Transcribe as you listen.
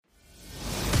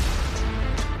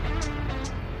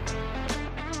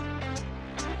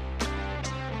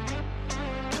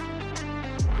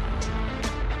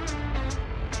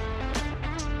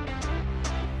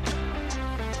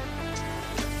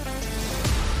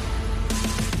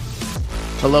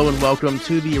Hello and welcome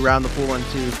to the Around the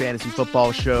 412 Fantasy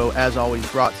Football Show. As always,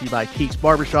 brought to you by Keeks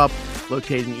Barbershop,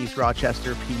 located in East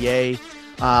Rochester,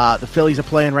 PA. The Phillies are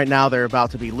playing right now. They're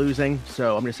about to be losing,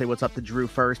 so I'm going to say what's up to Drew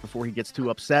first before he gets too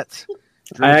upset.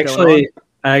 Drew, I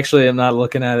actually am not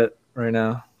looking at it right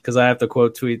now because I have to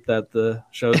quote tweet that the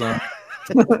show's on.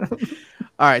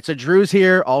 All right, so Drew's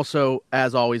here. Also,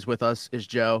 as always, with us is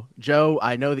Joe. Joe,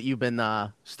 I know that you've been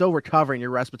still recovering your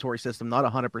respiratory system, not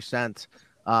 100%.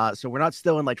 So we're not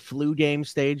still in like flu game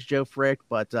stage, Joe Frick,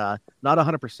 but not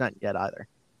 100% yet either.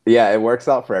 Yeah, it works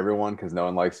out for everyone because no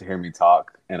one likes to hear me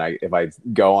talk. And if I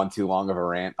go on too long of a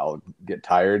rant, I'll get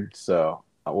tired. So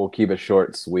we'll keep it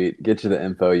short, sweet, get you the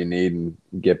info you need and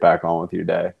get back on with your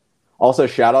day. Also,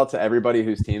 shout out to everybody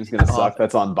whose team's going to suck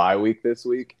that's on bye week this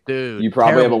week. Dude, you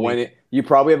probably have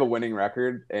a winning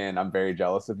record, and I'm very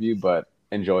jealous of you, but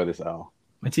enjoy this L.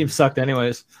 My team sucked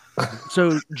anyways.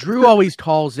 So Drew always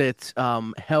calls it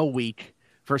Hell Week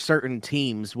for certain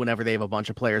teams whenever they have a bunch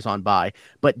of players on bye.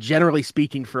 But generally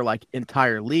speaking, for like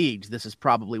entire leagues, this is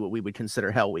probably what we would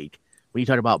consider Hell Week. When you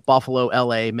talk about Buffalo,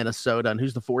 LA, Minnesota, and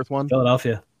who's the fourth one?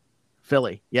 Philadelphia.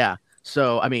 Philly, yeah.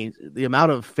 So, I mean, the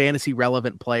amount of fantasy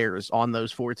relevant players on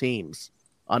those four teams,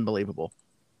 unbelievable.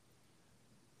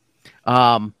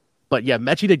 But yeah,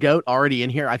 Mechie the Goat already in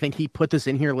here. I think he put this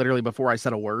in here literally before I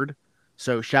said a word.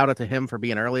 So shout out to him for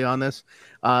being early on this.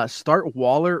 Start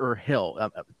Waller or Hill.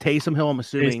 Taysom Hill, I'm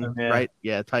assuming, Taysom, yeah. right?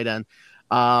 Yeah, tight end.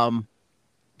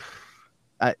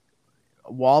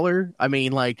 Waller, I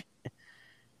mean, like,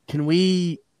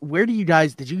 where do you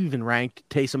guys, did you even rank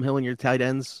Taysom Hill in your tight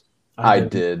ends? I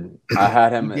did. I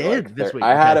had him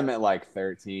him at like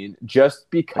 13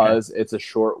 just because it's a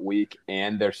short week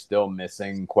and they're still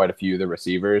missing quite a few of the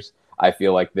receivers. I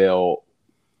feel like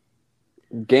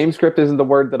game script isn't the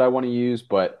word that I want to use,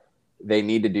 but they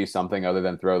need to do something other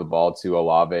than throw the ball to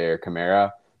Olave or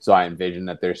Kamara. So I envision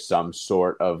that there's some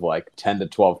sort of like 10 to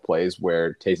 12 plays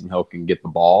where Taysom Hill can get the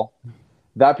ball.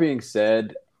 That being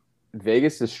said,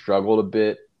 Vegas has struggled a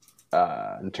bit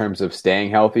in terms of staying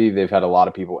healthy. They've had a lot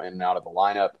of people in and out of the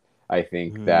lineup. I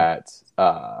think that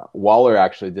Waller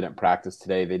actually didn't practice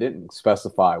today. They didn't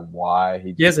specify why.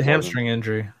 He has a hamstring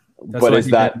injury. That's what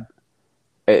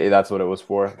it was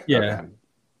for? Yeah. Okay.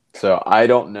 So I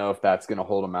don't know if that's going to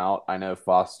hold him out. I know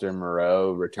Foster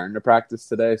Moreau returned to practice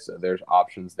today, so there's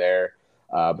options there.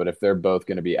 But if they're both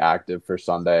going to be active for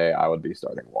Sunday, I would be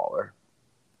starting Waller.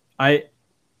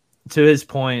 To his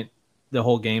point, the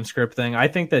whole game script thing, I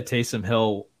think that Taysom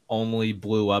Hill only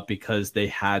blew up because they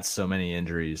had so many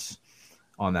injuries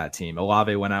on that team.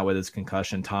 Olave went out with his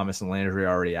concussion. Thomas and Landry are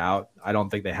already out. I don't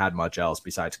think they had much else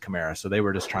besides Kamara, so they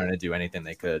were just trying to do anything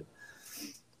they could.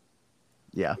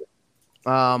 Yeah.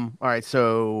 All right,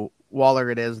 so Waller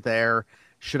it is there.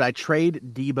 Should I trade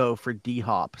Debo for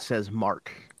D-Hop, says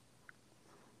Mark.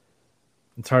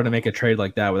 It's hard to make a trade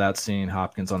like that without seeing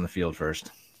Hopkins on the field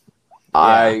first.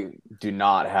 I do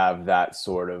not have that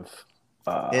sort of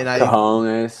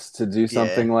cojones to do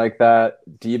something like that.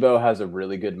 Debo has a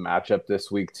really good matchup this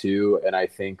week too, and I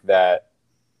personally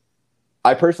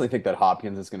think that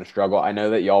Hopkins is going to struggle. I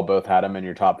know that y'all both had him in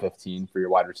your top 15 for your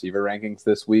wide receiver rankings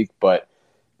this week, but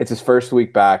it's his first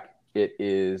week back. It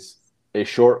is a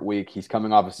short week. He's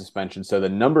coming off a suspension, so the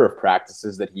number of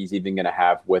practices that he's even going to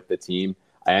have with the team,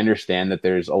 I understand that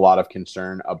there's a lot of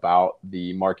concern about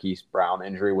the Marquise Brown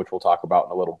injury, which we'll talk about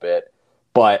in a little bit.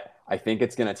 But I think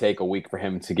it's going to take a week for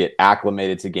him to get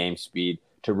acclimated to game speed,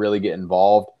 to really get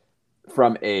involved.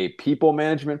 From a people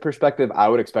management perspective, I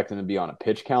would expect him to be on a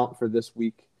pitch count for this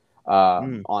week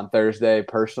on Thursday.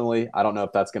 Personally, I don't know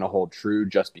if that's going to hold true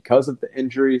just because of the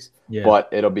injuries, but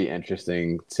it'll be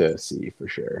interesting to see for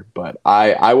sure. But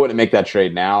I wouldn't make that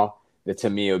trade now. To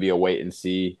me, it would be a wait and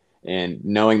see. And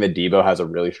knowing that Debo has a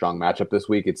really strong matchup this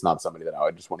week, it's not somebody that I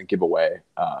would just want to give away.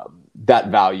 That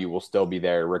value will still be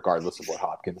there regardless of what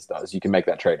Hopkins does. You can make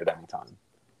that trade at any time.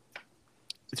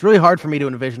 It's really hard for me to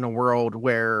envision a world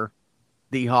where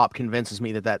D-Hop convinces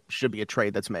me that should be a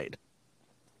trade that's made.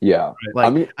 Yeah.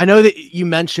 Like, I know that you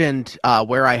mentioned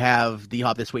where I have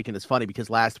D-Hop this week, and it's funny because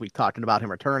last week talking about him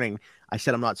returning, I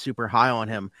said I'm not super high on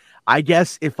him. I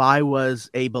guess if I was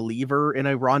a believer in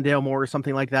a Rondale Moore or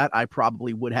something like that, I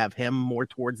probably would have him more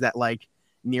towards that like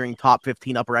nearing top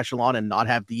 15 upper echelon and not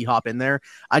have D-Hop in there.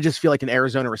 I just feel like an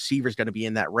Arizona receiver is going to be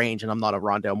in that range, and I'm not a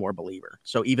Rondale Moore believer.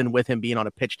 So even with him being on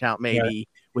a pitch count, maybe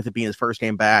with it being his first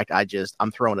game back,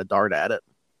 I'm throwing a dart at it.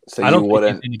 So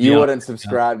you wouldn't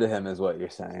subscribe to him, is what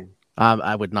you're saying?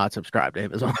 I would not subscribe to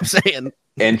him, is what I'm saying.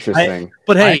 Interesting.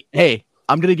 But hey,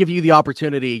 I'm going to give you the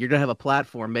opportunity. You're going to have a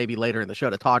platform maybe later in the show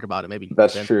to talk about it. Maybe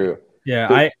that's true.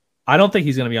 Yeah, I don't think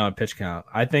he's going to be on a pitch count.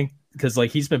 I think because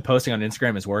like he's been posting on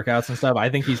Instagram his workouts and stuff. I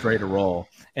think he's ready to roll,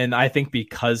 and I think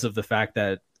because of the fact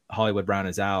that Hollywood Brown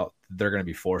is out, they're going to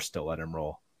be forced to let him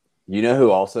roll. You know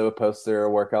who also posts their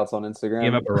workouts on Instagram?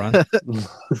 Give up a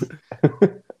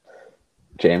run.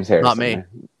 James Harrison. Not me.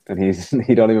 And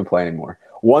he don't even play anymore.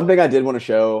 One thing I did want to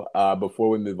show before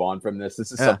we move on from this is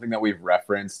something that we've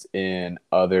referenced in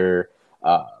other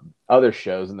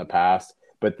shows in the past,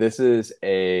 but this is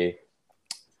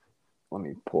let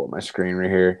me pull up my screen right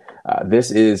here.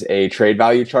 This is a trade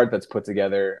value chart that's put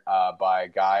together by a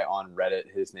guy on Reddit.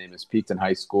 His name is Peaked in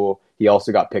High School. He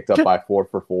also got picked up by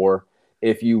 4for4.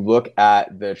 If you look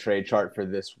at the trade chart for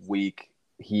this week,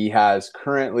 he has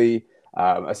currently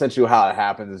essentially how it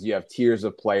happens is you have tiers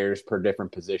of players per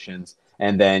different positions,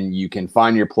 and then you can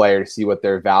find your player to see what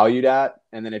they're valued at.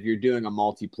 And then if you're doing a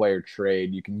multiplayer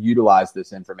trade, you can utilize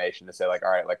this information to say like,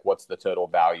 all right, like what's the total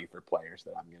value for players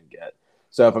that I'm going to get?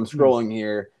 So if I'm scrolling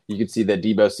here, you can see that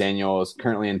Deebo Samuel is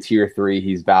currently in tier 3.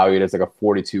 He's valued as like a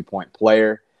 42-point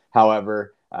player.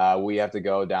 However, we have to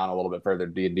go down a little bit further.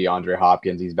 DeAndre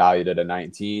Hopkins, he's valued at a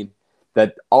 19.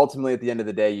 That ultimately, at the end of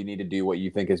the day, you need to do what you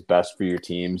think is best for your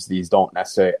teams. These don't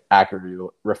necessarily accurately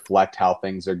reflect how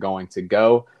things are going to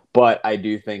go. But I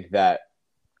do think that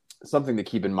something to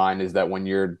keep in mind is that when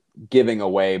you're giving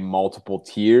away multiple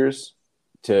tiers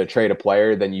to trade a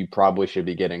player, then you probably should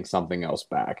be getting something else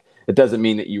back. It doesn't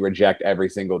mean that you reject every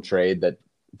single trade that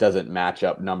doesn't match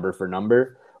up number for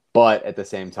number, but at the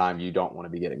same time, you don't want to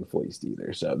be getting fleeced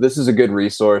either. So this is a good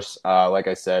resource. Like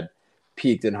I said,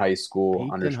 Peaked in High School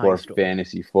 _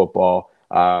 fantasy football.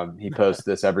 He posts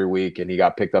this every week, and he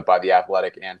got picked up by The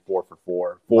Athletic and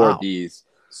 4for4 of these.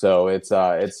 So it's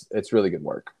really good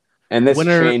work. And this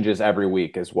changes every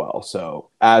week as well. So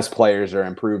as players are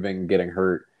improving, getting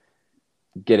hurt,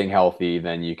 getting healthy,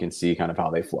 then you can see kind of how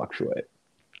they fluctuate.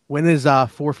 When is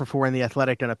 4for4 and The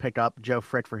Athletic going to pick up Joe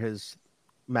Frick for his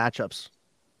matchups?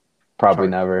 Probably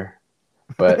never,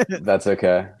 but that's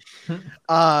okay.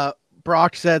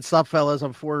 Brock said, "Sup, fellas?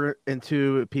 I'm 4-2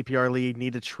 PPR league.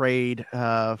 Need to trade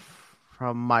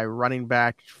from my running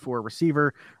back for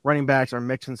receiver. Running backs are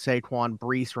Mixon, Saquon,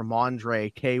 Brees,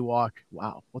 Ramondre, K-Walk.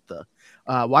 Wow, what the?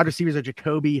 Wide receivers are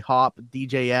Jacoby, Hop,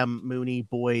 DJM, Mooney,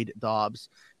 Boyd, Dobbs.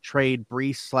 Trade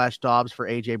Brees / Dobbs for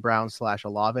AJ Brown /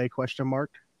 Olave? ?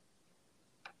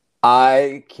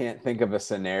 I can't think of a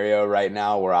scenario right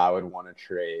now where I would want to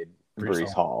trade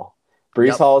Brees Hall.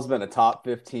 Brees Hall has been a top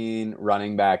 15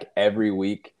 running back every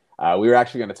week. We were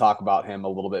actually going to talk about him a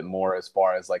little bit more as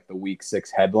far as like the week 6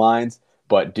 headlines,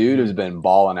 but dude has been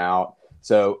balling out.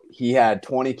 So he had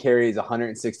 20 carries,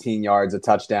 116 yards, a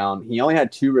touchdown. He only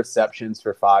had 2 receptions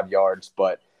for 5 yards,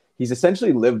 but he's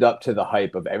essentially lived up to the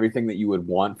hype of everything that you would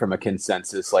want from a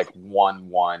consensus like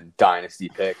 1-1 dynasty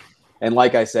pick. And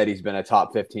like I said, he's been a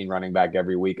top 15 running back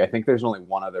every week. I think there's only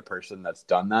one other person that's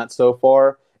done that so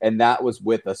far, and that was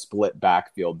with a split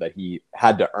backfield that he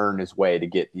had to earn his way to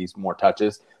get these more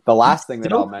touches. The last thing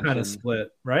that I'll mention, kind of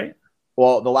split, right?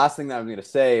 Well, the last thing that I was going to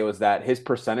say was that his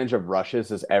percentage of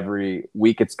rushes is every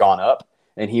week it's gone up,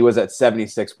 and he was at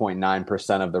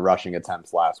 76.9% of the rushing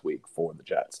attempts last week for the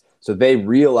Jets. So they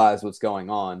realize what's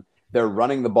going on. They're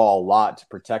running the ball a lot to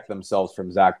protect themselves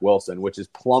from Zach Wilson, which has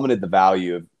plummeted the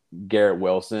value of Garrett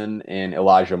Wilson and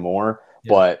Elijah Moore. Yeah.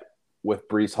 But with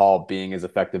Brees Hall being as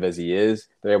effective as he is,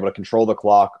 they're able to control the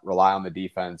clock, rely on the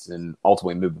defense, and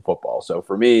ultimately move the football. So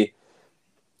for me,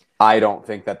 I don't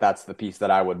think that that's the piece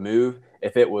that I would move.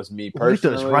 If it was me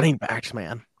personally, those running backs,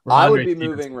 man, I would be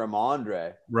moving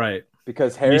Ramondre, right?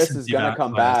 Because Harris is going to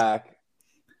come back,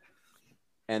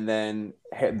 and then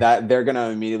that they're going to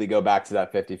immediately go back to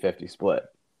that 50-50 split.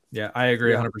 Yeah, I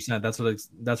agree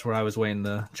 100%. That's where I was waiting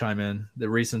to chime in. The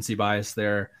recency bias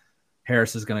there.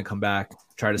 Harris is going to come back,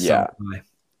 try to simplify.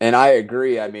 And I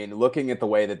agree. I mean, looking at the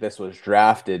way that this was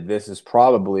drafted, this is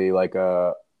probably like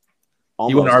a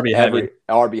almost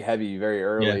RB heavy very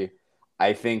early. Yeah.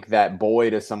 I think that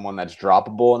Boyd is someone that's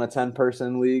droppable in a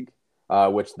 10-person league,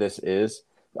 which this is.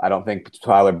 I don't think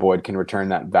Tyler Boyd can return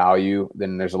that value.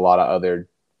 Then there's a lot of other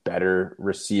better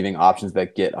receiving options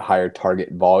that get a higher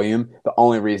target volume. The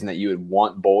only reason that you would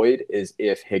want Boyd is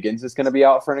if Higgins is going to be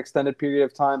out for an extended period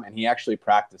of time, and he actually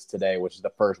practiced today, which is the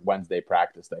first Wednesday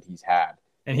practice that he's had.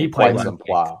 And he played some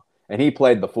plow. And he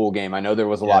played the full game. I know there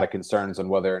was a lot of concerns on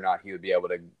whether or not he would be able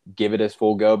to give it his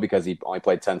full go because he only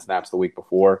played 10 snaps the week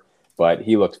before, but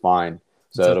he looked fine.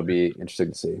 So it'll be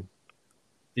interesting to see.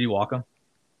 Did you walk him?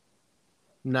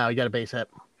 No, you got a base hit.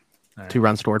 Right. 2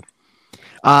 runs stored.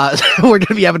 We're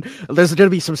gonna be having. There's gonna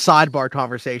be some sidebar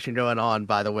conversation going on,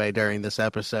 by the way, during this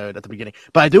episode at the beginning.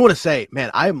 But I do want to say, man,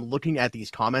 I am looking at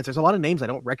these comments. There's a lot of names I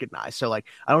don't recognize. So like,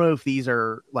 I don't know if these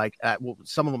are like, well,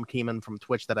 some of them came in from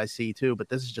Twitch that I see too. But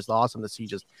this is just awesome to see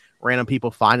just random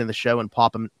people finding the show and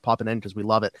popping in because we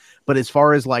love it. But as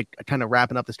far as like kind of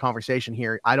wrapping up this conversation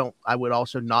here, I would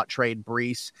also not trade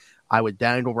Brees. I would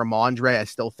dangle Ramondre. I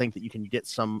still think that you can get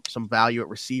some value at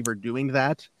receiver doing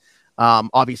that.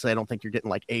 Obviously, I don't think you're getting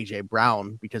like AJ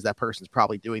Brown because that person's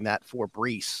probably doing that for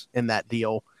Brees in that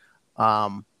deal.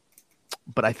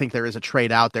 But I think there is a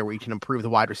trade out there where you can improve the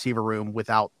wide receiver room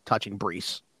without touching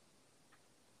Brees.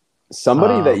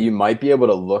 Somebody that you might be able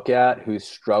to look at who's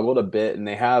struggled a bit, and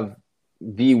they have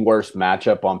the worst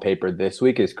matchup on paper this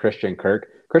week, is Christian Kirk.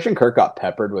 Christian Kirk got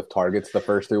peppered with targets the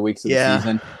first 3 weeks of the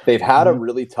season. They've had a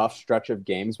really tough stretch of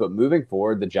games, but moving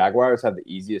forward, the Jaguars have the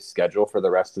easiest schedule for the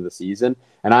rest of the season.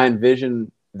 And I envision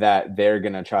that they're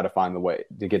going to try to find the way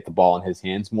to get the ball in his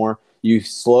hands more. You've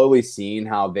slowly seen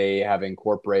how they have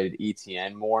incorporated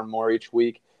ETN more and more each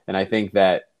week. And I think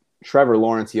that Trevor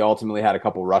Lawrence, he ultimately had a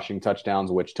couple rushing touchdowns,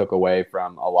 which took away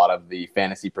from a lot of the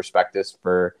fantasy prospectus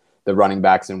for the running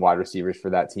backs and wide receivers for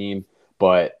that team.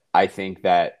 But I think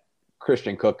that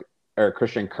Christian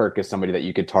Kirk is somebody that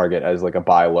you could target as like a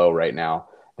buy low right now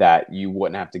that you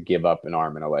wouldn't have to give up an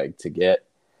arm and a leg to get.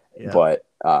 Yeah. But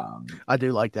I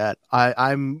do like that.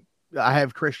 I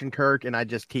have Christian Kirk and I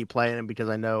just keep playing him because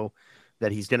I know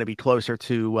that he's going to be closer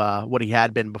to what he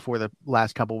had been before the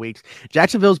last couple weeks.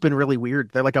 Jacksonville's been really weird.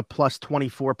 They're like a plus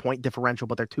 24 point differential,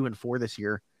 but they're 2-4 this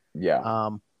year. Yeah.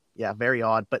 Yeah, very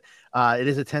odd, but it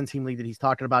is a 10-team league that he's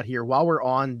talking about here. While we're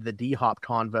on the D-Hop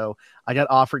convo, I got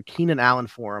offered Keenan Allen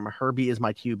for him. Herbie is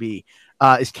my QB.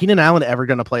 Is Keenan Allen ever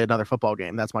going to play another football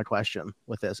game? That's my question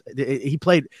with this. Did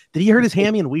he hurt his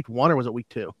hammy in week 1 or was it week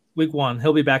 2? Week 1.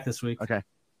 He'll be back this week. Okay.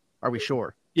 Are we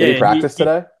sure? Did he practice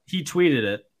today? He tweeted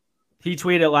it. He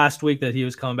tweeted last week that he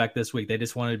was coming back this week. They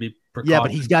just wanted to be precautionary. Yeah, but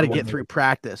he's got to get through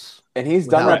practice. And he's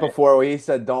done that before where he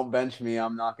said, don't bench me.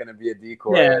 I'm not going to be a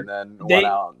decoy. Yeah, and then went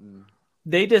out.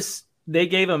 They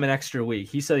gave him an extra week.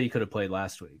 He said he could have played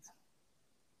last week.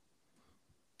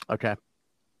 Okay.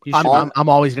 I'm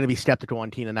always going to be skeptical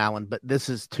on Keenan Allen, but this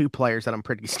is two players that I'm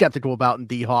pretty skeptical about in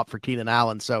D-Hop for Keenan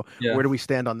Allen. So where do we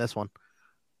stand on this one?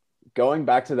 Going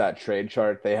back to that trade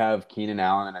chart, they have Keenan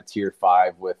Allen in a tier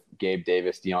 5 with Gabe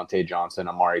Davis, Deontay Johnson,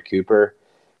 Amari Cooper.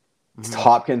 Mm-hmm.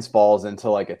 Hopkins falls into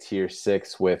like a tier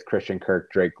 6 with Christian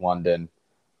Kirk, Drake London,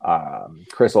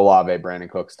 Chris Olave, Brandon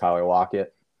Cooks, Tyler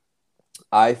Lockett.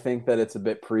 I think that it's a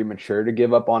bit premature to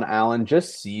give up on Allen.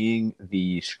 Just seeing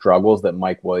the struggles that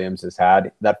Mike Williams has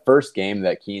had. That first game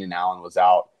that Keenan Allen was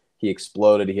out, he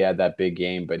exploded. He had that big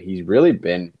game, but he's really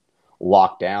been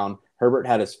locked down. Herbert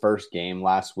had his first game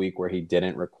last week where he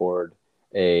didn't record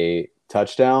a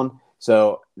touchdown.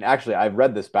 So actually, I've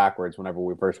read this backwards whenever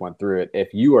we first went through it.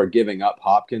 If you are giving up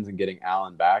Hopkins and getting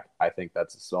Allen back, I think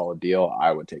that's a solid deal.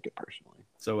 I would take it personally.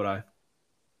 So would I.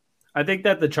 I think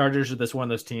that the Chargers are this one of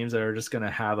those teams that are just going to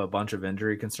have a bunch of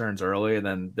injury concerns early, and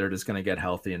then they're just going to get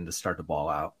healthy and just start to ball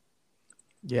out.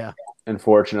 Yeah.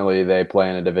 Unfortunately, they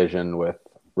play in a division with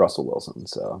Russell Wilson,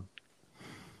 so...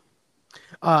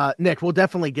 Nick, we'll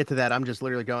definitely get to that. I'm just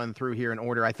literally going through here in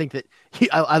order. I think that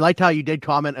I liked how you did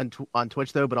comment on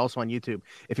Twitch though, but also on YouTube.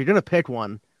 If you're going to pick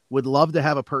one, would love to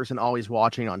have a person always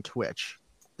watching on Twitch.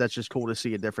 That's just cool to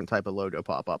see a different type of logo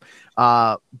pop up.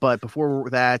 But before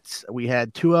that, we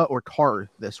had Tua or Carr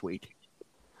this week.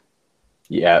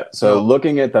 Yeah, so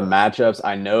looking at the matchups,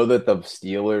 I know that the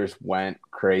Steelers went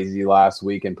crazy last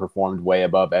week and performed way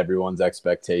above everyone's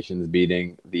expectations,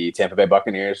 beating the Tampa Bay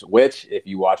Buccaneers, which, if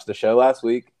you watched the show last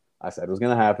week, I said was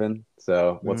going to happen.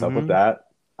 So what's up with that?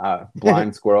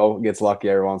 Blind squirrel gets lucky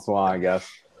every once in a while, I guess.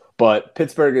 But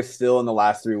Pittsburgh is still in the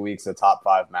last 3 weeks a top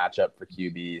 5 matchup for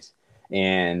QBs.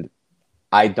 And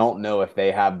I don't know if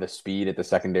they have the speed at the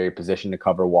secondary position to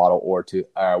cover Waddle or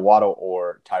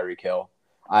Tyreek Hill.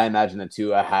 I imagine that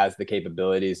Tua has the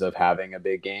capabilities of having a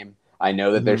big game. I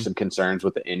know that there's some concerns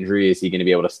with the injury. Is he going to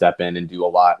be able to step in and do a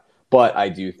lot? But I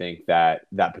do think that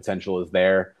potential is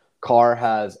there. Carr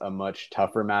has a much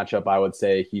tougher matchup, I would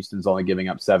say. Houston's only giving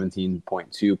up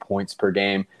 17.2 points per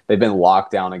game. They've been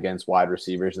locked down against wide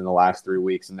receivers in the last 3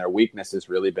 weeks, and their weakness has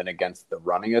really been against the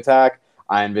running attack.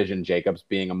 I envision Jacobs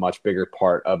being a much bigger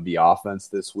part of the offense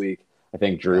this week. I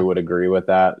think Drew would agree with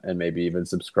that and maybe even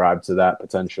subscribe to that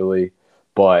potentially.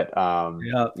 But,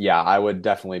 yeah, I would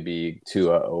definitely be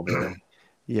Tua over.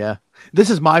 Yeah, this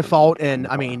is my fault. And,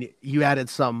 I mean, you added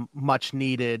some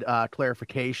much-needed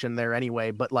clarification there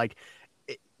anyway. But, like,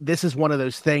 this is one of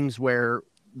those things where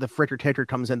the Fricker Ticker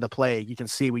comes into play, you can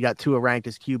see we got Tua ranked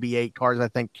as QB8, Cars, I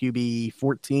think QB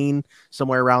 14,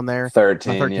 somewhere around there.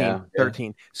 13, yeah.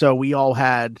 13. So we all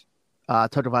had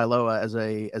Tagovailoa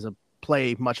as a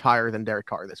play much higher than Derek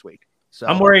Carr this week. So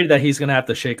I'm worried that he's going to have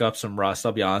to shake up some rust.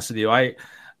 I'll be honest with you.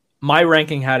 My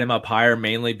ranking had him up higher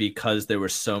mainly because there were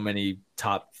so many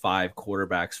top 5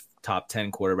 quarterbacks, top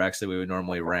 10 quarterbacks that we would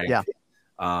normally rank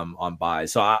on bye.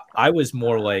 So I was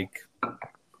more like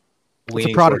it's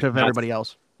a product of everybody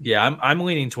else. Yeah, I'm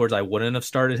leaning towards I wouldn't have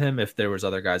started him if there was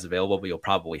other guys available, but you'll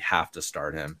probably have to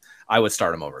start him. I would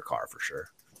start him over Carr for sure.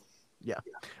 Yeah.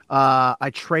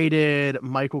 I traded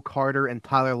Michael Carter and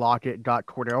Tyler Lockett, got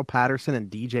Cordero Patterson and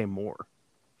DJ Moore.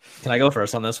 Can I go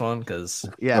first on this one? Because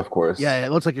of course. Yeah,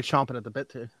 it looks like you're chomping at the bit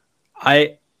too.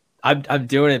 I'm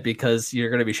doing it because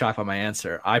you're going to be shocked by my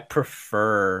answer. I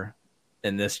prefer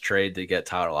in this trade to get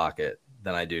Tyler Lockett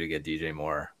than I do to get DJ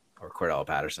Moore or Cordell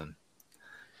Patterson.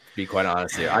 To be quite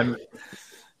honest here,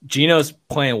 Geno's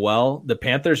playing well. The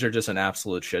Panthers are just an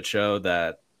absolute shit show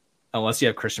that unless you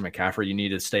have Christian McCaffrey, you need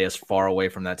to stay as far away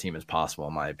from that team as possible,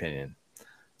 in my opinion.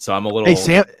 So I'm a little.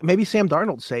 Hey, maybe Sam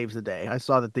Darnold saves the day. I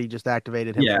saw that they just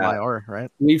activated him from IR,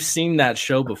 right? We've seen that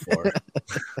show before.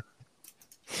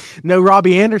 No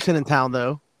Robbie Anderson in town,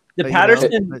 though.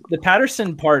 The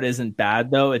Patterson part isn't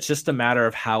bad, though. It's just a matter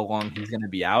of how long he's going to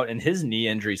be out. And his knee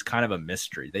injury is kind of a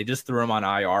mystery. They just threw him on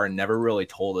IR and never really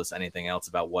told us anything else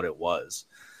about what it was.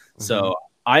 Mm-hmm. So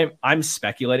I'm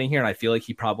speculating here, and I feel like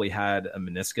he probably had a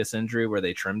meniscus injury where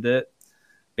they trimmed it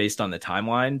based on the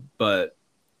timeline. But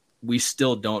we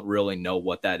still don't really know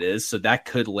what that is. So that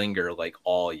could linger like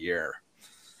all year.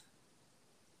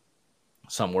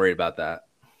 So I'm worried about that.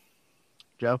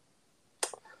 Joe?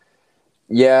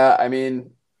 Yeah, I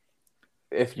mean,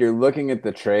 if you're looking at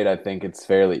the trade, I think it's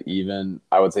fairly even.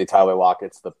 I would say Tyler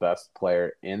Lockett's the best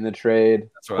player in the trade.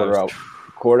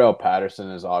 Cordell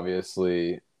Patterson is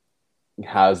obviously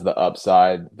has the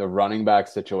upside. The running back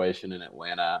situation in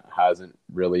Atlanta hasn't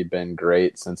really been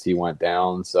great since he went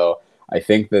down. So I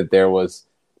think that there was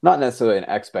not necessarily an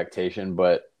expectation,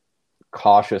 but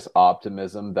cautious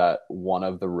optimism that one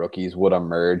of the rookies would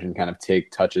emerge and kind of take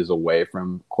touches away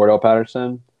from Cordell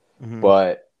Patterson. Mm-hmm.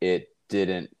 But it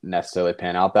didn't necessarily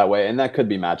pan out that way. And that could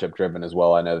be matchup driven as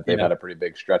well. I know that they've had a pretty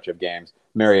big stretch of games.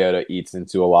 Mariota eats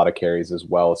into a lot of carries as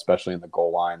well, especially in the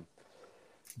goal line.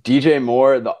 DJ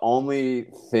Moore, the only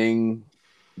thing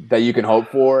that you can hope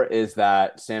for is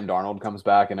that Sam Darnold comes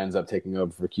back and ends up taking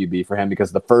over for QB for him,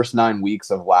 because the first 9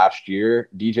 weeks of last year,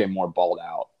 DJ Moore balled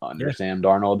out under Sam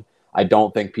Darnold. I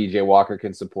don't think PJ Walker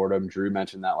can support him. Drew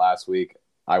mentioned that last week.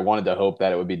 I wanted to hope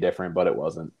that it would be different, but it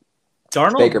wasn't.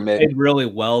 Darnold played really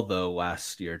well, though,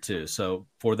 last year, too. So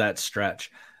for that stretch.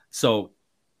 So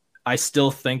I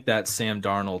still think that Sam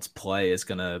Darnold's play is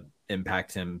going to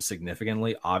impact him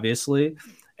significantly, obviously.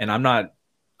 And I'm not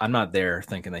there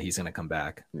thinking that he's going to come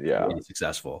back and be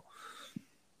successful.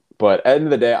 But at the end of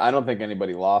the day, I don't think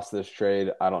anybody lost this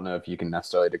trade. I don't know if you can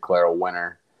necessarily declare a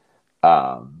winner.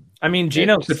 I mean,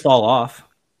 Geno could fall off,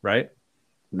 right?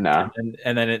 No.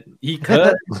 And then he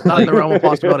could. It's not in the realm of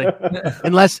possibility.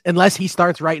 Unless he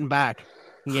starts writing back.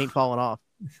 He ain't falling off.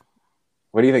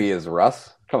 What do you think he is,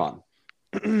 Russ? Come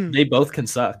on. They both can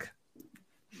suck.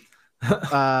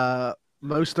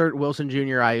 Mostert, Wilson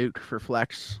Jr., Ayuk for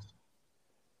flex.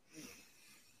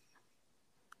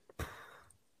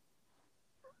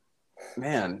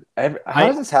 Man, how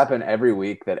does this happen every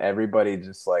week that everybody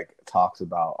just like talks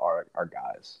about our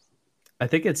guys? I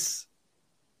think it's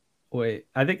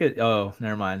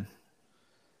never mind.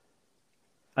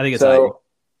 I think it's Ayuk.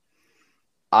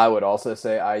 I would also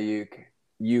say Ayuk.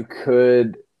 You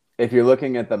could, if you're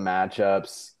looking at the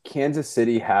matchups, Kansas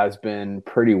City has been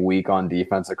pretty weak on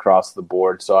defense across the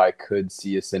board, so I could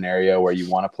see a scenario where you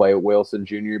want to play Wilson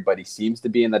Jr., but he seems to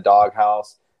be in the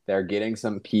doghouse. They're getting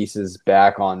some pieces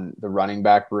back on the running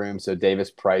back room. So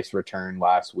Davis Price returned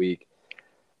last week.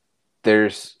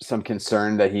 There's some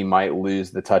concern that he might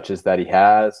lose the touches that he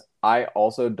has. I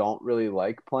also don't really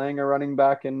like playing a running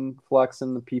back in flex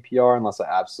in the PPR unless I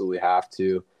absolutely have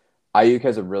to. Ayuk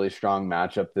has a really strong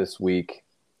matchup this week.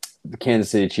 The Kansas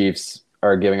City Chiefs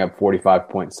are giving up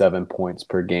 45.7 points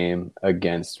per game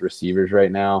against receivers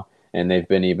right now, and they've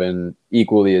been even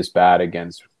equally as bad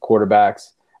against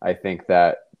quarterbacks. I think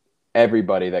that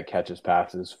everybody that catches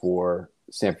passes for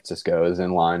San Francisco is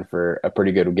in line for a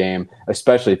pretty good game,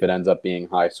 especially if it ends up being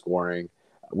high scoring.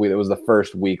 It was the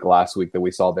first week last week that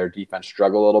we saw their defense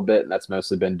struggle a little bit, and that's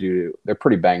mostly been due to they're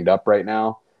pretty banged up right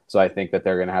now. So I think that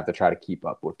they're going to have to try to keep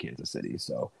up with Kansas City.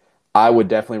 So I would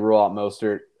definitely rule out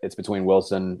Mostert. it's between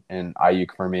Wilson and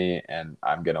Ayuk for me, and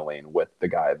I'm going to lean with the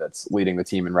guy that's leading the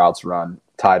team in routes run,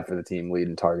 tied for the team lead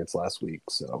in targets last week.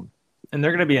 So, and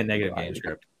they're going to be a negative game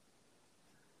script.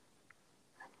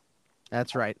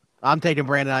 That's right. I'm taking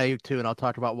Brandon Ayuk too, and I'll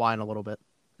talk about why in a little bit.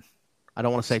 I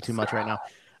don't want to say too much right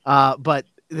now. But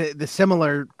the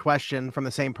similar question from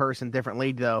the same person, different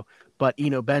league though. But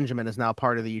Eno Benjamin is now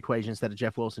part of the equation instead of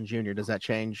Jeff Wilson Jr. Does that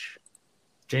change?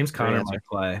 James Conner might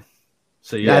play.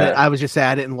 So I was just saying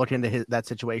I didn't look into that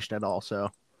situation at all.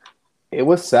 So it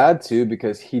was sad too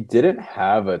because he didn't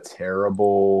have a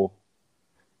terrible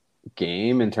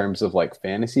game in terms of like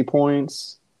fantasy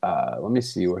points. Let me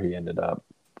see where he ended up.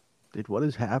 Dude, what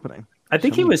is happening? I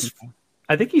think he was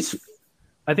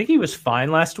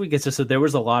fine last week. It's just that there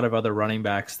was a lot of other running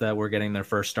backs that were getting their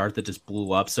first start that just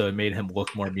blew up, so it made him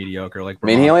look more mediocre. Like, I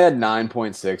mean, he only had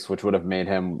 9.6, which would have made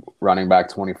him running back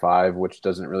 25, which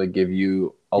doesn't really give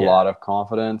you a lot of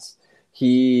confidence.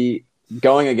 He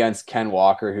going against Ken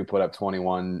Walker, who put up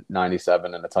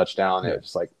 21.97 and a touchdown. It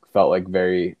just like felt like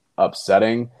very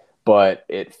upsetting, but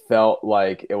it felt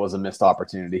like it was a missed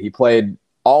opportunity. He played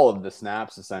all of the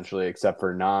snaps essentially, except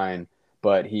for 9.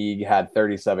 But he had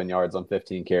 37 yards on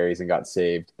 15 carries and got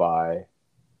saved by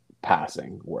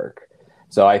passing work.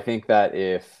 So I think that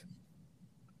if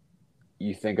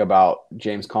you think about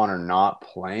James Conner not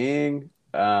playing,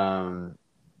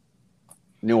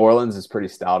 New Orleans is pretty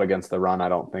stout against the run. I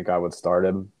don't think I would start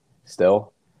him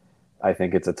still. I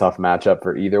think it's a tough matchup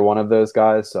for either one of those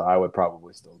guys, so I would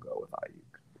probably still go with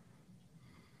Ayuk.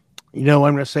 You know what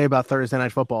I'm going to say about Thursday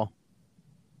Night Football?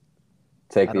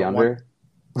 Take the under?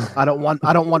 I don't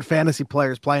want fantasy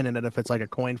players playing in it if it's like a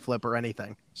coin flip or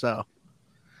anything. So,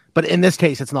 but in this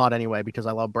case, it's not anyway because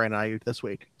I love Brandon Ayuk this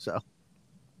week. So,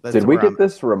 did we get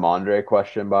this Ramondre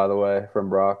question by the way from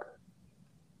Brock?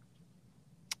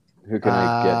 Who can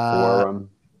I get for him?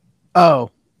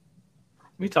 Oh,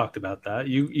 we talked about that.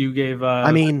 You gave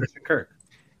Christian Kirk.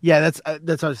 Yeah, that's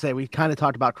what I was saying. We kind of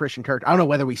talked about Christian Kirk. I don't know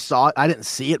whether we saw it. I didn't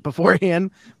see it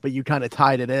beforehand, but you kind of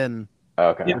tied it in.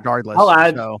 Okay. Regardless,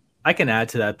 I can add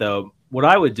to that though. What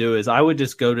I would do is I would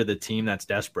just go to the team that's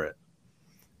desperate,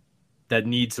 that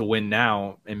needs to win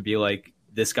now, and be like,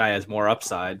 this guy has more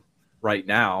upside right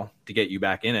now to get you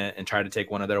back in it, and try to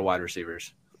take one of their wide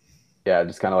receivers. Yeah,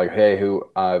 just kind of like, hey,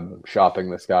 I'm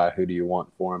shopping this guy. Who do you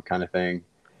want for him, kind of thing.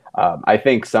 I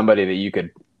think somebody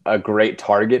that a great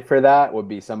target for that would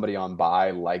be somebody on bye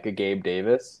like a Gabe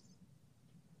Davis,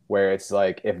 where it's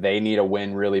like if they need a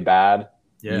win really bad.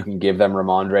 Yeah. You can give them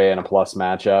Ramondre and a plus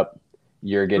matchup.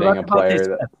 You're getting a player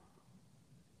that.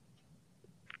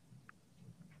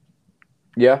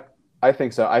 Yeah, I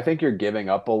think so. I think you're giving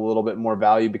up a little bit more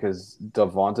value because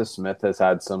Devonta Smith has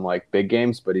had some like big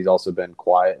games, but he's also been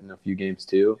quiet in a few games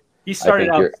too. He started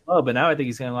out slow, but now I think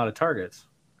he's getting a lot of targets.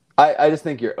 I just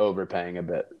think you're overpaying a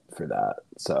bit for that.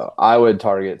 So I would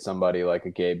target somebody like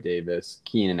a Gabe Davis,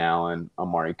 Keenan Allen,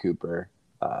 Amari Cooper.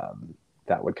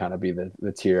 That would kind of be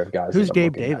the tier of guys. Who's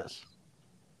Gabe Davis?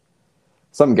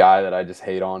 Some guy that I just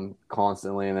hate on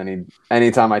constantly, and then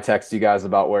anytime I text you guys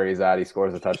about where he's at, he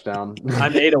scores a touchdown.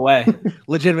 I'm 8 away.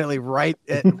 Legitimately, right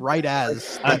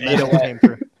as I'm 8 away.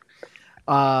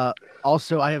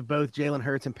 Also, I have both Jalen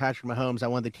Hurts and Patrick Mahomes. I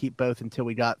wanted to keep both until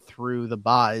we got through the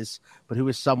buys, but who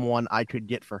is someone I could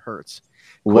get for Hurts?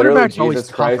 Literally,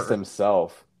 Jesus Christ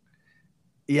himself.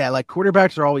 Yeah, like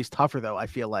quarterbacks are always tougher, though. I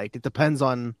feel like it depends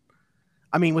on.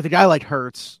 I mean, with a guy like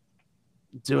Hurts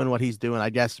doing what he's doing, I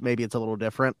guess maybe it's a little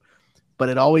different. But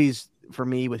it always, for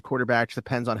me, with quarterbacks,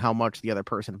 depends on how much the other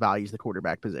person values the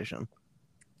quarterback position.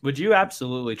 Would you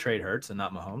absolutely trade Hurts and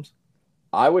not Mahomes?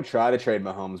 I would try to trade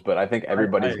Mahomes, but I think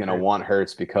everybody's going to want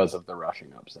Hurts because of the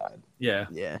rushing upside. Yeah.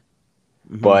 Yeah.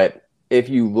 Mm-hmm. But if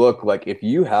you look, like if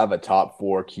you have a top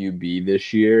 4 QB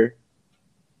this year,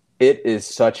 it is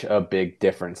such a big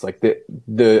difference. Like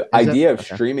the idea of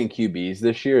streaming QBs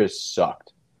this year has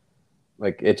sucked.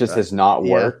 Like it just has not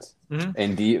worked. Mm-hmm.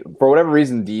 And for whatever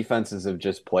reason, defenses have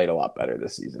just played a lot better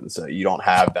this season. So you don't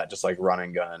have that just like run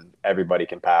and gun, everybody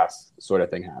can pass sort of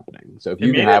thing happening. So if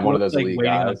you can have one of those elite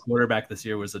waiting guys, on a quarterback this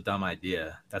year was a dumb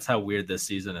idea. That's how weird this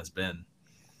season has been.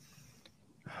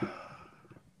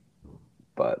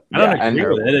 But I don't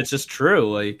agree with it. It's just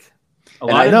true. Like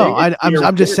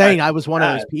I'm just saying I was one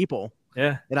of those people.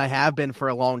 Yeah. And I have been for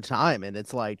a long time. And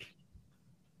it's like,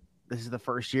 this is the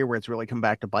first year where it's really come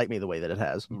back to bite me the way that it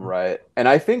has. Right. And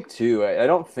I think too, I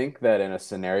don't think that in a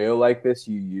scenario like this,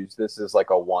 you use this as like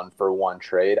a 1-for-1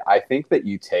 trade. I think that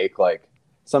you take like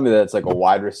somebody that's like a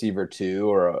wide receiver 2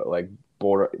 or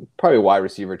probably a wide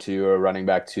receiver 2 or a running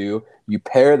back 2. You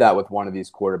pair that with one of these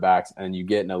quarterbacks and you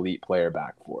get an elite player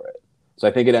back for it. So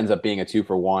I think it ends up being a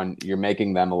 2-for-1. You're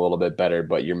making them a little bit better,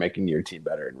 but you're making your team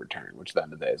better in return, which at the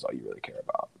end of the day is all you really care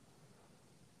about.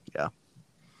 Yeah.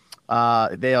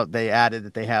 They added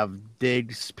that they have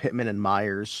Diggs, Pittman, and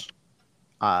Myers.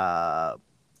 All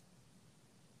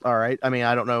right. I mean,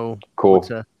 I don't know what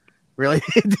to really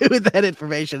do with that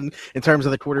information in terms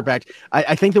of the quarterback.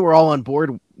 I think that we're all on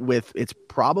board with it's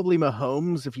probably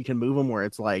Mahomes if you can move him where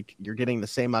it's like you're getting the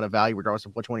same amount of value regardless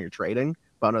of which one you're trading.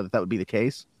 But I don't know that would be the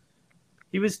case.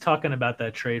 He was talking about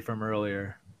that trade from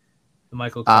earlier. The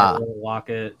Michael Carter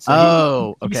Lockett.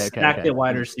 So he stacked at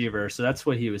wide receiver. So that's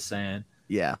what he was saying.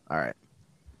 Yeah. All right.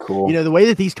 Cool. You know, the way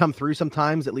that these come through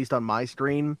sometimes, at least on my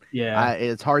screen, yeah,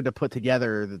 it's hard to put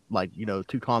together, like, you know,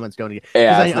 two comments going together.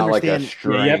 Yeah, it's not like a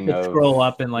string. You have to scroll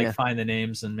up and find the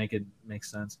names and make it make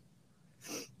sense.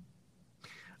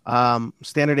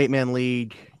 Standard 8-man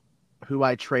league, who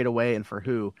I trade away and for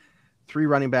who? 3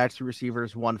 running backs, 2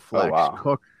 receivers, 1 flex. Oh, wow.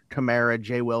 Cook, Kamara,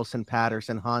 Jay Wilson,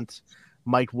 Patterson, Hunt,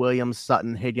 Mike Williams,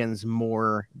 Sutton, Higgins,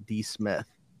 Moore, D. Smith.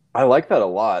 I like that a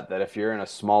lot, that if you're in a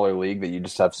smaller league that you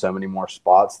just have so many more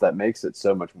spots, that makes it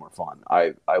so much more fun.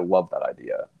 I love that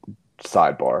idea.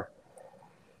 Sidebar.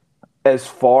 As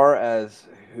far as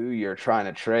who you're trying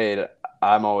to trade,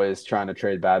 I'm always trying to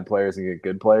trade bad players and get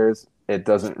good players. It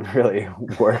doesn't really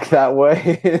work that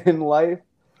way in life.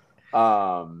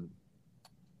 I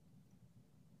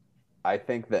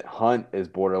think that Hunt is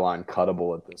borderline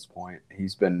cuttable at this point.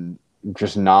 He's been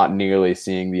just not nearly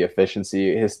seeing the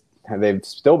efficiency. They've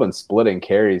still been splitting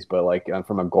carries, but like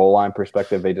from a goal line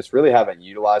perspective, they just really haven't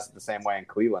utilized it the same way. And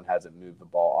Cleveland hasn't moved the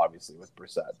ball, obviously, with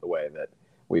Brissett the way that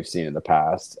we've seen in the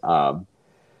past.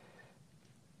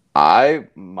 I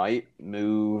might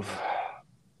move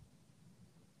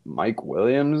Mike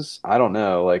Williams. I don't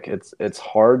know. Like it's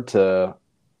hard to.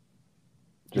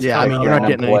 Just I mean, you're not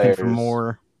getting anything for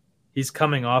Moore. He's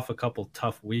coming off a couple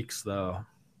tough weeks, though.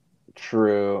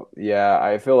 True. Yeah,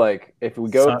 I feel like if we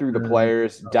go through the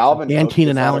players, Dalvin and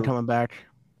Keenan Allen coming back.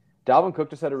 Dalvin Cook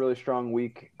just had a really strong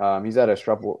week. He's had a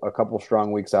couple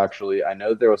strong weeks, actually. I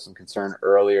know there was some concern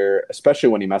earlier, especially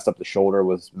when he messed up the shoulder.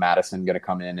 Was Madison going to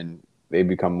come in and they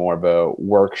become more of a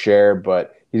work share?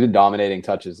 But he's been dominating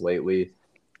touches lately.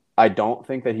 I don't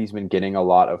think that he's been getting a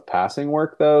lot of passing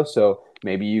work, though. So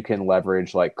maybe you can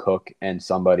leverage like Cook and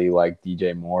somebody like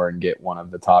DJ Moore and get one of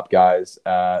the top guys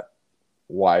at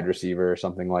wide receiver or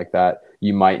something like that.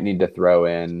 You might need to throw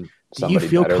in somebody. Do you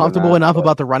feel comfortable enough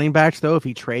about the running backs though if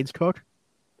he trades Cook?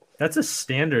 That's a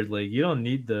standard league. You don't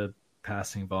need the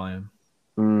passing volume.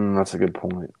 That's a good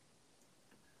point.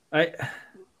 I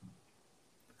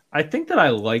think that I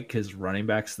like his running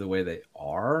backs the way they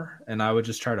are, and I would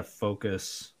just try to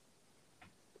focus.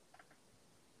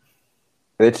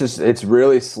 It's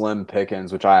really slim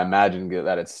pickings, which I imagine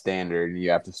that it's standard.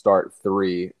 You have to start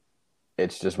 3.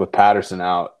 It's just with Patterson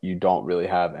out, you don't really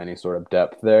have any sort of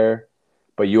depth there.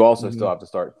 But you also still have to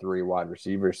start 3 wide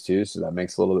receivers too, so that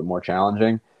makes it a little bit more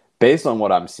challenging. Based on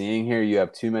what I'm seeing here, you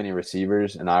have too many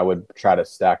receivers, and I would try to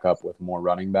stack up with more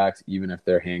running backs, even if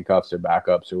they're handcuffs or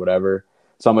backups or whatever.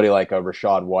 Somebody like a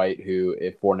Rachaad White, who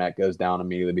if Fournette goes down,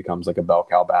 immediately becomes like a bell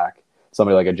cow back.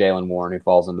 Somebody like a Jaylen Warren, who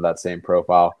falls into that same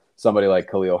profile. Somebody like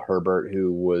Khalil Herbert,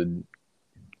 who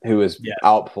has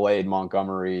outplayed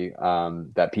Montgomery,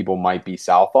 that people might be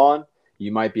south on.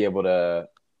 You might be able to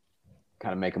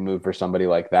kind of make a move for somebody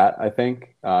like that, I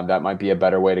think. That might be a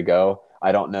better way to go.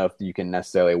 I don't know if you can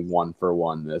necessarily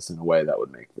 1-for-1 this in a way that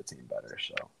would make the team better.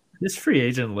 So this free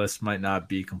agent list might not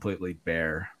be completely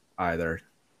bare either.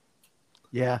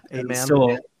 Yeah,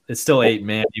 8-man. It's still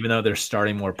 8-man, even though they're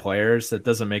starting more players. That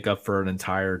doesn't make up for an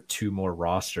entire 2 more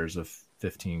rosters of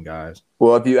 15 guys.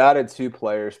 Well, if you added 2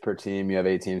 players per team, you have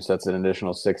 8 teams. So that's an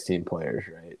additional 16 players,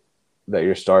 right, that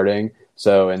you're starting.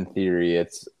 So in theory,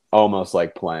 it's almost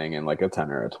like playing in like a 10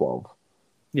 or a 12.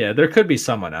 Yeah, there could be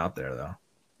someone out there, though.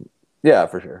 Yeah,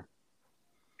 for sure.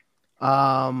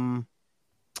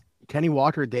 Kenny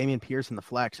Walker, Damian Pierce in the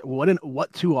flex.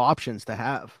 What 2 options to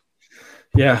have?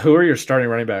 Yeah, who are your starting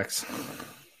running backs?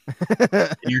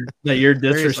 You're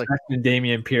disrespecting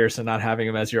Damian Pierce and not having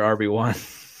him as your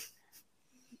RB1.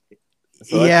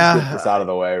 So let's just get this out of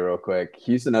the way real quick.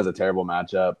 Houston has a terrible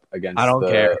matchup against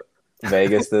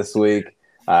Vegas this week.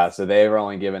 So they've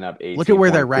only given up 18. Look at where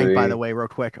they're ranked, by the way, real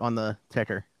quick on the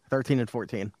ticker. 13 and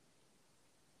 14.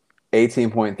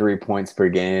 18.3 points per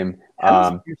game.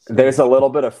 There's a little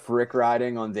bit of frick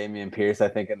riding on Damian Pierce, I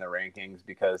think, in the rankings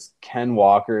because Ken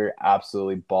Walker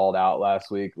absolutely balled out last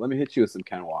week. Let me hit you with some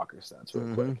Ken Walker stats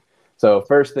real quick. So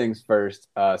first things first,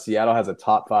 Seattle has a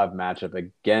top 5 matchup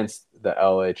against the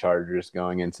LA Chargers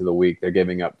going into the week. They're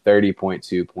giving up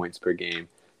 30.2 points per game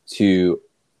to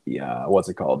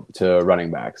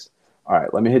running backs. All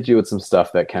right, let me hit you with some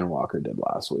stuff that Ken Walker did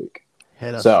last week.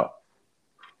 Hit us. So,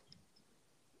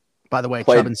 by the way,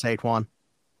 played- Chubb and Saquon.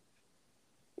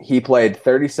 he played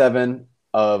 37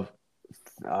 of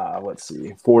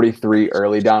 43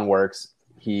 early down works.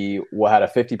 He had a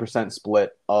 50%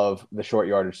 split of the short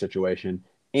yardage situation,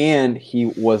 and he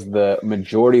was the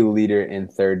majority leader in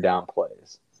third down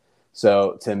plays.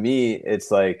 So to me,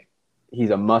 it's like he's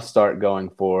a must start going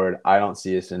forward. I don't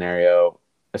see a scenario,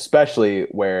 especially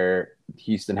where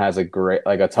Houston has a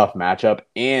tough matchup,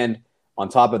 and on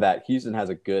top of that, Houston has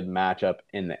a good matchup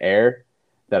in the air.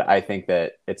 That I think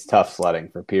that it's tough sledding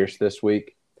for Pierce this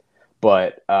week,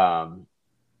 but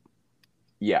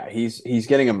yeah, he's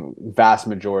getting a vast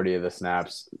majority of the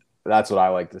snaps. That's what I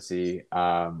like to see.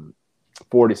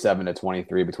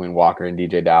 47-23 between Walker and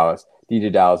DJ Dallas.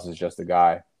 DJ Dallas is just a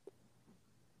guy.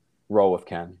 Roll with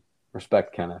Ken.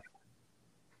 Respect Kenneth.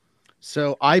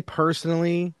 So I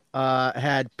personally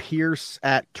had Pierce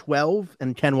at 12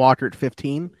 and Ken Walker at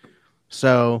 15.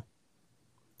 So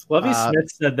Lovie Smith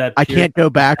said that I can't go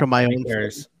back on my own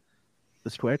carries.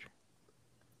 This Twitch.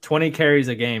 20 carries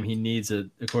a game, he needs it,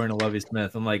 according to Lovie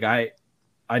Smith. I'm like, I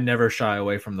never shy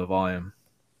away from the volume.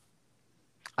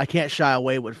 I can't shy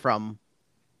away from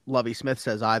Lovie Smith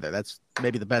says either. That's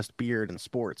maybe the best beard in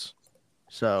sports.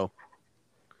 So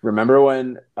remember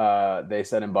when they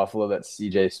said in Buffalo that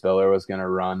CJ Spiller was going to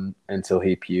run until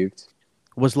he puked?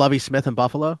 Was Lovie Smith in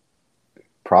Buffalo?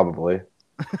 Probably.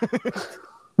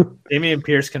 Damian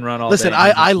Pierce can run all Listen,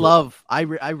 day.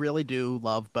 I really do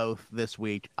love both this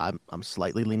week. I'm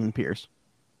slightly leaning Pierce.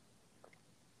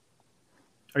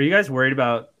 Are you guys worried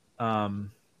about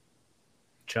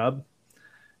Chubb?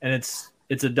 And it's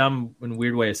a dumb and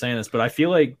weird way of saying this, but I feel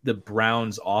like the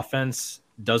Browns offense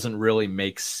doesn't really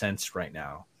make sense right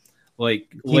now.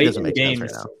 Like late in games, right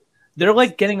now. They're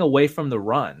like getting away from the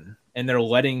run and they're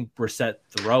letting Brissett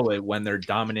throw it when they're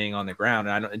dominating on the ground.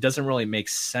 And it doesn't really make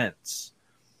sense.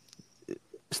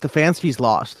 Stefanski's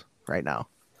lost right now.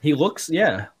 He looks,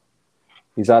 yeah.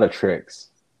 He's out of tricks.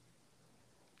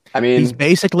 I mean, he's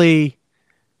basically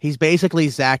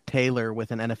Zach Taylor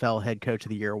with an NFL Head Coach of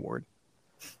the Year award.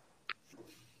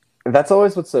 That's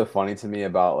always what's so funny to me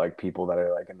about like people that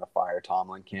are like in the Fire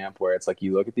Tomlin camp, where it's like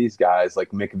you look at these guys, like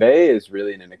McVay is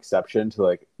really an exception to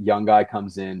like young guy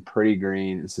comes in pretty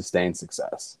green and sustained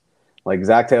success. Like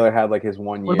Zach Taylor had like his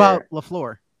 1 year. What about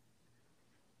LaFleur?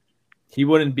 He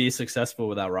wouldn't be successful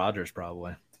without Rodgers,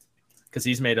 probably, because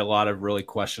he's made a lot of really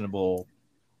questionable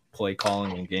play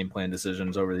calling and game plan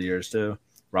decisions over the years too.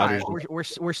 Rodgers,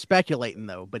 we're speculating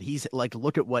though, but he's like,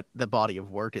 look at what the body of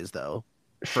work is though.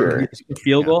 Sure,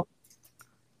 field goal.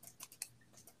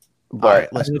 But all right,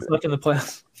 let's look in the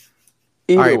playoffs.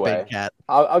 Either way, Big Cat.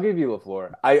 I'll give you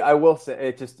LaFleur. I will say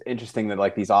it's just interesting that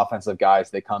like these offensive guys,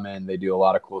 they come in, they do a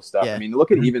lot of cool stuff. Yeah. I mean,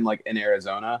 look at even like in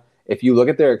Arizona. If you look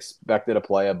at their expected to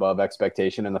play above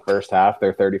expectation in the first half,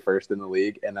 they're 31st in the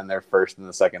league, and then they're first in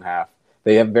the second half.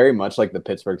 They have very much like the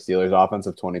Pittsburgh Steelers offense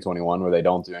of 2021, where they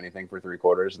don't do anything for 3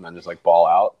 quarters and then just like ball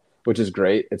out, which is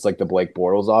great. It's like the Blake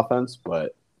Bortles offense,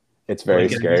 but it's very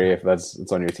scary if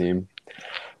it's on your team.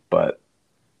 But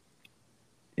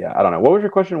yeah, I don't know. What was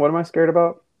your question? What am I scared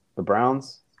about? The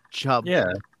Browns? Chubb. Yeah,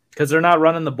 because they're not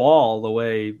running the ball the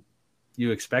way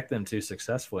you expect them to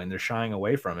successfully, and they're shying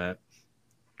away from it.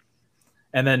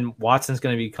 And then Watson's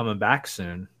going to be coming back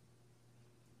soon.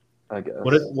 I guess.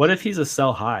 What if he's a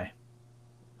sell high?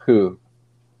 Who?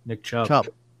 Nick Chubb.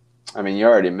 I mean, you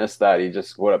already missed that. He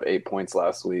just put up 8 points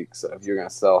last week. So if you're going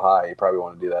to sell high, you probably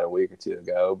want to do that a week or two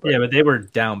ago. But yeah, but they were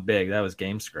down big. That was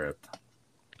game script.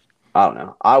 I don't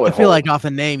know. I feel like off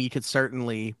the name, you could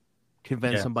certainly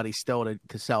convince somebody still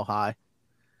to sell high.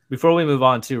 Before we move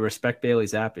on to respect Bailey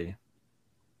Zappi.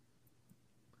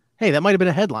 Hey, that might have been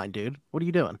a headline, dude. What are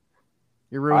you doing?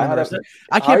 You're ruining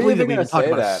I can't believe that we even talked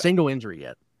about a single injury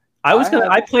yet.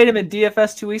 I played him in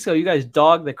DFS 2 weeks ago. You guys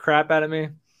dogged the crap out of me.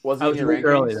 Was he in your rankings?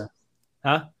 Earlier.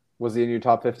 Huh? Was he in your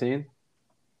top 15?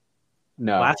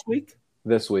 No. Last week?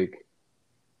 This week.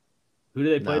 Who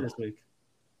did they play this week?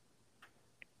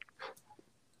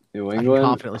 New England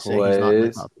confidently say he's not in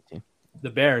the top 15. The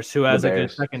Bears, who has a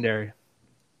good secondary.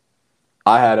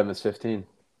 I had him as 15.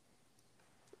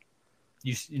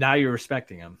 Now you're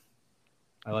respecting him.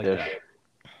 I like that.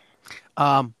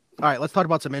 All right, let's talk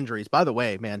about some injuries. By the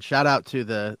way, man, shout out to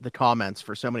the comments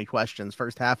for so many questions.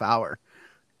 First half hour,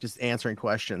 just answering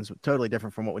questions, totally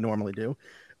different from what we normally do.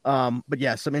 But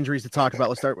yeah, some injuries to talk about.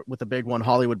 Let's start with the big one,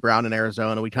 Hollywood Brown in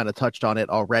Arizona. We kind of touched on it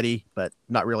already, but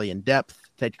not really in depth.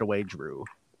 Take it away, Drew.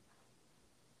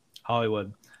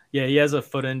 Hollywood. Yeah, he has a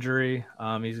foot injury.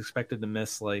 He's expected to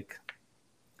miss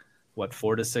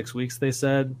 4 to 6 weeks, they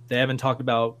said. They haven't talked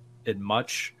about it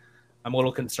much. I'm a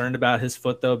little concerned about his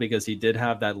foot though, because he did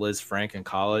have that Liz Frank in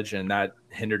college, and that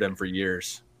hindered him for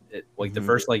years. The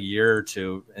first year or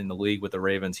two in the league with the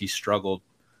Ravens, he struggled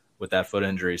with that foot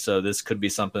injury. So this could be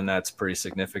something that's pretty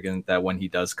significant that when he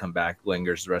does come back,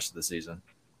 lingers the rest of the season.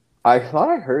 I thought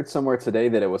I heard somewhere today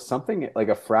that it was something like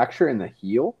a fracture in the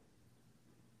heel.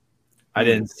 I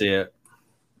didn't see it.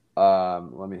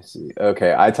 Let me see.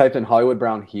 Okay, I typed in Hollywood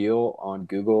Brown heel on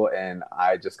Google, and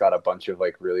I just got a bunch of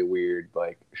like really weird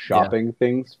like shopping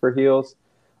things for heels.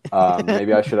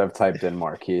 Maybe I should have typed in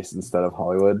Marquise instead of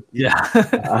Hollywood. Yeah,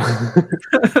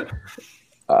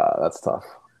 that's tough.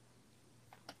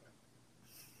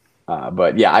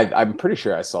 But yeah, I'm pretty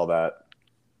sure I saw that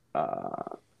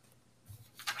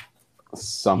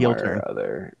somewhere or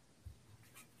other.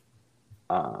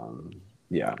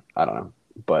 Yeah, I don't know,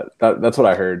 but that's what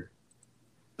I heard.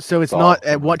 So it's not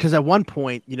at what, because at one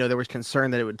point, there was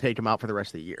concern that it would take him out for the rest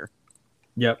of the year.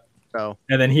 Yep. So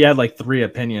and then he had like 3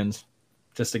 opinions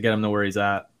just to get him to where he's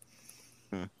at.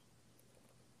 Let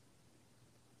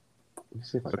me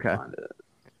see if I can find it.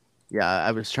 Yeah,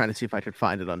 I was trying to see if I could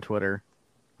find it on Twitter.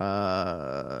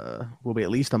 Will be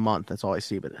at least a month. That's all I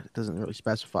see, but it doesn't really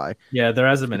specify. Yeah, there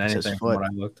hasn't been anything from what I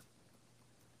looked.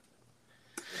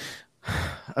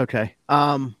 Okay.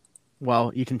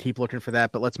 Well, you can keep looking for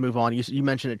that, but let's move on. You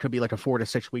mentioned it could be like a 4 to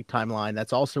 6 week timeline.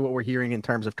 That's also what we're hearing in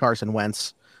terms of Carson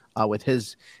Wentz with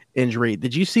his injury.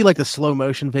 Did you see like the slow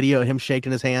motion video of him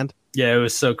shaking his hand? Yeah, it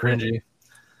was so cringy.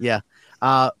 Yeah.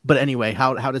 But anyway,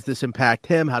 how does this impact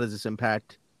him? How does this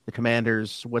impact the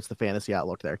Commanders? What's the fantasy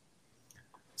outlook there?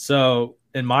 So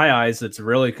in my eyes, it's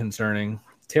really concerning.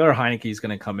 Taylor Heineke is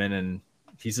going to come in and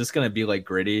he's just going to be like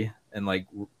gritty and like,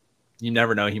 you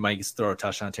never know. He might just throw a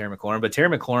touchdown on Terry McLaurin, but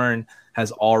Terry McLaurin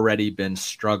has already been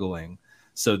struggling.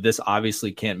 So this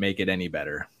obviously can't make it any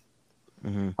better.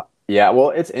 Mm-hmm. Yeah, well,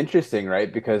 it's interesting,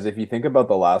 right? Because if you think about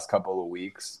the last couple of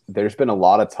weeks, there's been a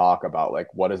lot of talk about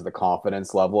like what is the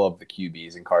confidence level of the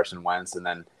QBs in Carson Wentz, and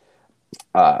then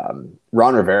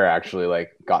Ron Rivera actually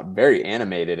like got very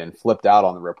animated and flipped out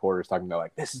on the reporters talking about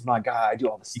like, this is my guy. I do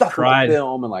all the stuff in the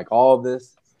film and like all of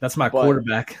this. That's my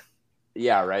quarterback.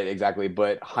 Yeah, right, exactly.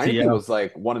 But Heineke was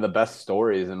like one of the best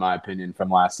stories, in my opinion, from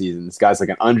last season. This guy's like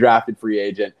an undrafted free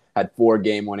agent, had 4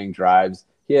 game-winning drives.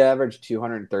 He averaged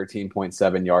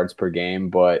 213.7 yards per game.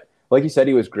 But like you said,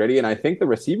 he was gritty, and I think the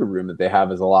receiver room that they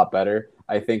have is a lot better.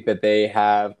 I think that they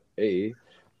have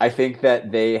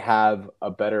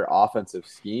a better offensive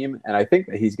scheme, and I think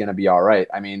that he's going to be all right.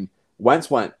 I mean,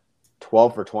 Wentz went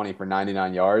 12 for 20 for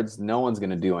 99 yards. No one's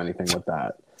going to do anything with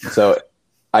that. So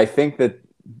I think that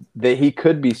he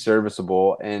could be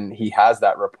serviceable, and he has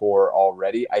that rapport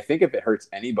already. I think if it hurts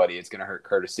anybody, it's going to hurt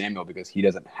Curtis Samuel because he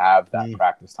doesn't have that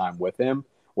practice time with him,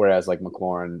 whereas like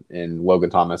McLaurin and Logan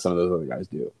Thomas, some of those other guys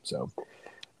do. So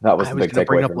that was the big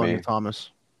takeaway for me. Logan Thomas.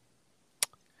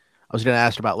 I was going to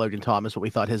ask about Logan Thomas, what we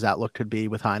thought his outlook could be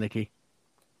with Heineke.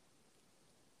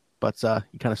 But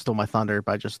you kind of stole my thunder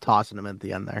by just tossing him at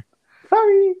the end there.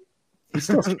 Sorry. He's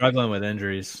still struggling with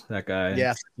injuries, that guy.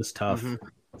 Yeah. It's tough.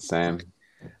 Mm-hmm. Same.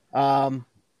 And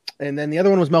then the other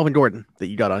one was Melvin Gordon that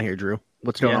you got on here, Drew.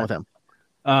 What's going on with him?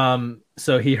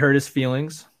 So he hurt his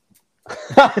feelings.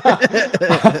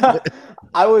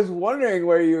 I was wondering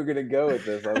where you were going to go with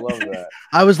this. I love that.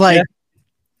 I was like,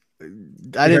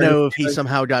 I didn't know if he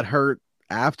somehow got hurt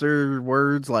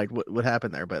afterwards. Like what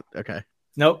happened there, but okay.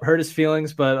 Nope. Hurt his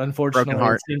feelings, but unfortunately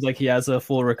it seems like he has a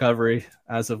full recovery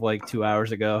as of like 2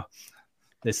 hours ago.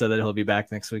 They said that he'll be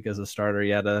back next week as a starter.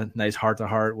 He had a nice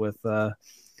heart-to-heart with,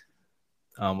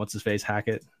 what's his face,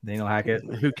 Daniel Hackett.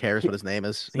 Who cares what his name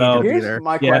is? So, here's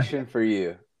my question for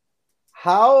you.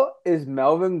 How is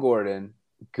Melvin Gordon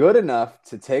good enough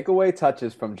to take away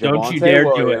touches from Javonte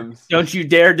Williams? Don't you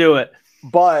dare do it.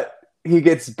 But he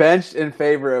gets benched in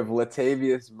favor of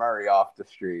Latavius Murray off the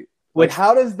street. Like,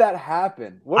 how does that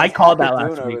happen? I called that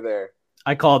last week. Over there?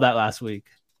 I called that last week.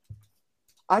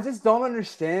 I just don't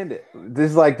understand it.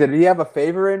 Did he have a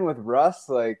favor in with Russ?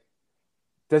 Like,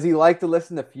 does he like to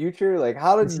listen to Future? Like,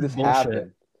 how did this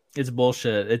happen? It's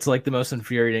bullshit. It's like the most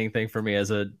infuriating thing for me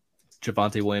as a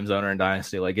Javonte Williams owner in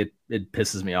Dynasty. Like, it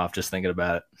pisses me off just thinking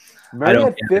about it. Murray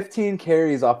had 15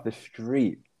 carries off the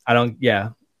street. I don't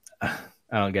get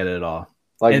it at all.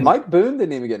 Like, Mike Boone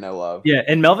didn't even get no love. Yeah,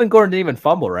 and Melvin Gordon didn't even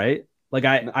fumble, right? Like,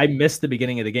 I missed the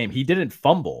beginning of the game. He didn't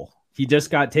fumble. He just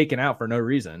got taken out for no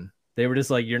reason. They were just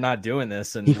like, you're not doing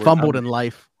this. And he fumbled in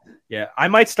life. Yeah. I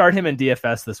might start him in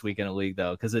DFS this week in a league,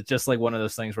 though, because it's just like one of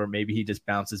those things where maybe he just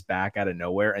bounces back out of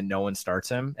nowhere and no one starts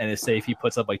him. And say if he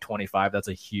puts up like 25, that's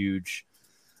a huge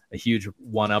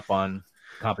one-up on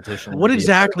competition. What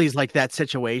exactly is like that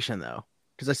situation, though?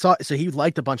 Because I saw – so he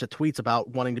liked a bunch of tweets about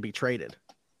wanting to be traded.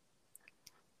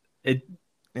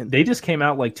 They just came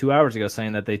out like 2 hours ago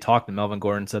saying that they talked to Melvin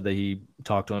Gordon, said that he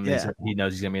talked to him. Yeah. He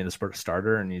knows he's gonna be in the Spurs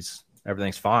starter, and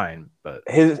everything's fine. But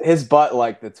his butt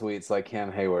liked the tweets like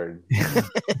Cam Hayward.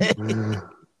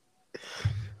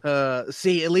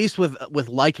 See, at least with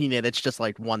liking it, it's just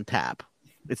like one tap.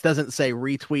 It doesn't say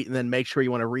retweet and then make sure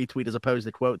you want to retweet as opposed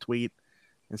to quote tweet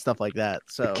and stuff like that.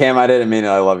 So Cam, I didn't mean it.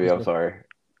 I love you. I'm sorry.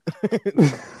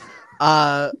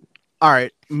 All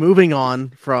right, moving on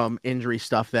from injury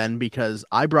stuff then, because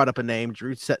I brought up a name.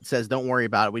 Drew says, don't worry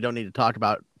about it. We don't need to talk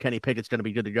about Kenny Pickett's going to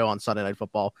be good to go on Sunday Night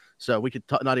Football. So we could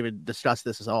not even discuss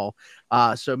this at all.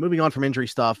 So moving on from injury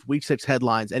stuff, week 6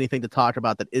 headlines, anything to talk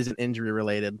about that isn't injury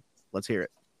related. Let's hear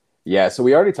it. Yeah, so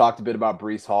we already talked a bit about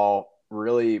Breece Hall,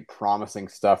 really promising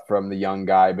stuff from the young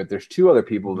guy, but there's 2 other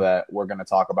people that we're going to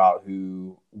talk about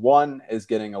who, one is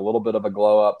getting a little bit of a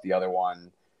glow up, the other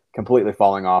one completely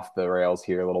falling off the rails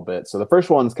here a little bit. So the first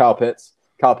one's Kyle Pitts.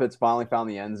 Kyle Pitts finally found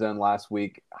the end zone last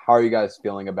week. How are you guys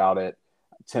feeling about it?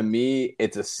 To me,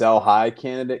 it's a sell high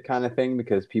candidate kind of thing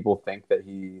because people think that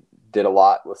he did a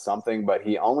lot with something, but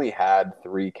he only had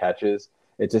 3 catches.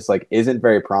 It just like isn't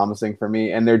very promising for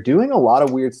me. And they're doing a lot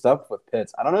of weird stuff with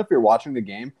Pitts. I don't know if you're watching the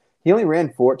game. He only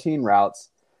ran 14 routes.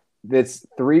 It's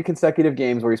 3 consecutive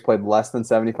games where he's played less than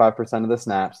 75% of the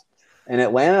snaps. And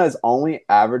Atlanta is only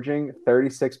averaging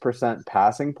 36%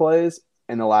 passing plays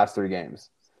in the last 3 games.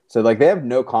 So, like, they have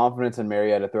no confidence in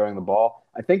Mariota throwing the ball.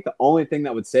 I think the only thing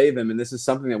that would save him, and this is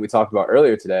something that we talked about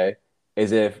earlier today,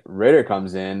 is if Ritter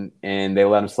comes in and they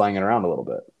let him slang it around a little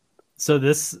bit. So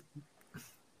there's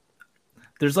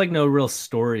like no real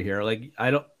story here. Like,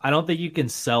 I don't think you can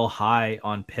sell high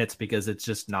on Pitts because it's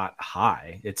just not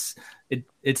high.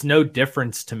 It's no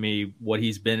difference to me what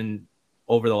he's been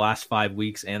over the last 5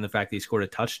 weeks and the fact that he scored a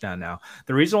touchdown now.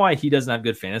 The reason why he doesn't have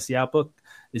good fantasy outlook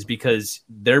is because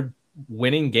they're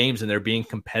winning games and they're being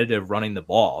competitive running the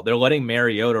ball. They're letting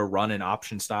Mariota run an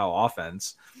option style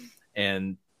offense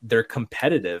and they're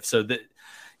competitive. So that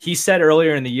he said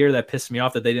earlier in the year that pissed me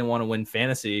off that they didn't want to win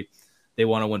fantasy. They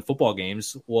want to win football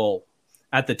games. Well,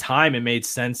 at the time it made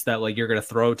sense that like you're going to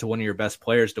throw to one of your best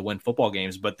players to win football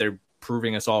games, but they're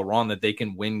proving us all wrong that they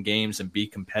can win games and be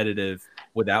competitive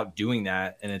without doing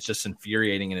that. And it's just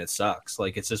infuriating and it sucks.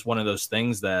 Like, it's just one of those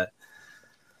things that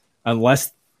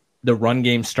unless the run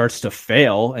game starts to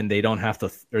fail and they don't have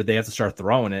to, or they have to start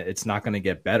throwing it, it's not going to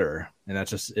get better. And that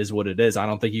just is what it is. I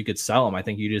don't think you could sell them. I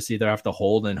think you just either have to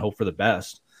hold and hope for the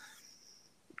best.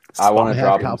 I want to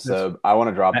drop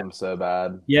him so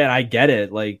bad. Yeah, I get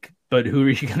it. Like, but who are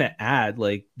you going to add?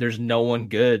 Like, there's no one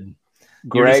good.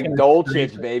 Greg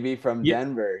Dulcich, baby, from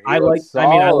Denver. I like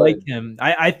him.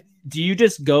 Do you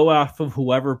just go off of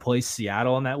whoever plays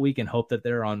Seattle in that week and hope that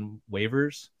they're on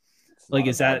waivers? Like,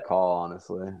 is that call,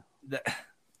 honestly?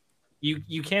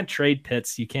 You can't trade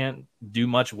Pitts. You can't do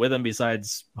much with him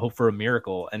besides hope for a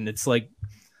miracle. And it's like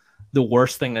the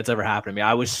worst thing that's ever happened to me.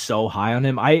 I was so high on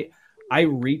him. I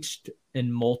reached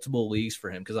in multiple leagues for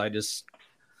him because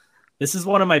this is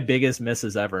one of my biggest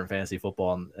misses ever in fantasy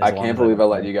football. I can't believe I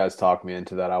let you guys talk me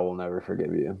into that. I will never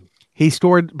forgive you. He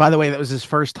scored, by the way, that was his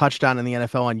first touchdown in the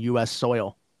NFL on U.S.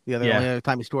 soil. The only other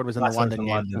time he scored was in the London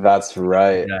game. That's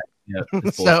right.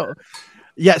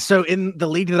 Yeah, so in the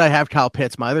league that I have Kyle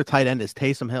Pitts, my other tight end is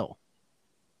Taysom Hill.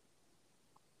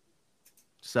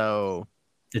 So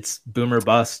it's boomer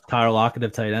bust, Tyler Lockett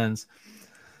of tight ends.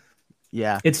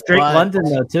 Yeah. It's Drake London,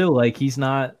 though, too. Like, he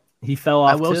fell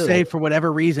off, I will say, for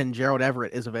whatever reason, Gerald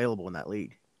Everett is available in that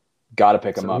league. Got to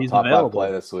pick him up. Top 5 play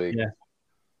this week. Yeah.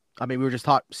 I mean, we were just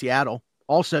talking Seattle.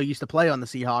 Also used to play on the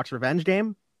Seahawks revenge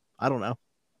game. I don't know.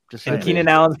 Just saying. And Keenan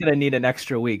Allen's going to need an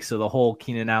extra week. So the whole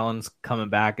Keenan Allen's coming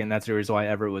back, and that's the reason why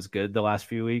Everett was good the last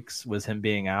few weeks, was him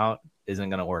being out, isn't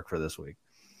going to work for this week.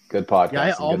 Good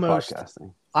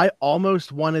podcasting. I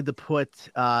almost wanted to put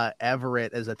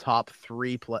Everett as a top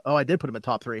 3 play. Oh, I did put him at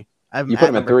top 3. You put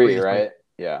him at 3, right?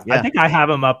 Yeah. I think I have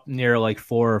him up near like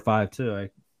 4 or 5 too.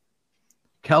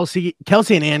 Kelsey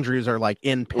and Andrews are like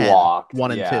in pen, locked.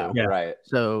 1 and 2. Yeah, right.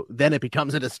 So then it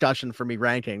becomes a discussion for me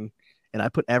ranking, and I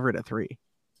put Everett at 3.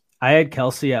 I had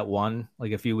Kelsey at 1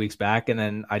 like a few weeks back, and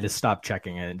then I just stopped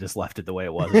checking it and just left it the way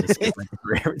it was. It just like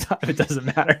 3 every time. It doesn't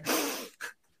matter.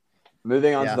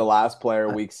 Moving on to the last player,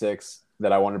 week 6,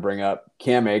 that I want to bring up.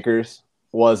 Cam Akers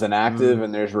was inactive,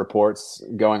 and there's reports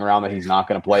going around that he's not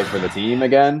going to play for the team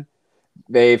again.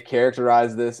 They've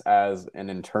characterized this as an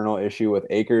internal issue with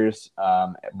Akers,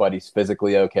 but he's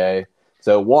physically okay.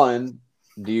 So, one,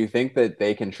 do you think that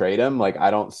they can trade him? Like,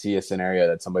 I don't see a scenario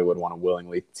that somebody would want to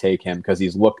willingly take him because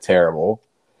he's looked terrible.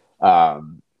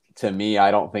 To me,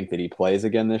 I don't think that he plays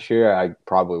again this year. I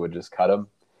probably would just cut him.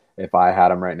 if I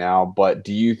had him right now. But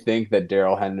do you think that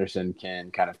Darrell Henderson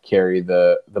can kind of carry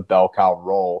the bell cow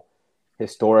role?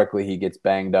 Historically, he gets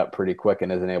banged up pretty quick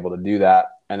and isn't able to do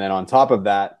that. And then on top of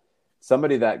that,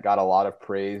 somebody that got a lot of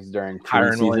praise during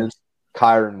preseason,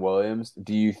 Kyren Williams.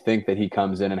 Do you think that he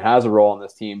comes in and has a role on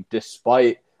this team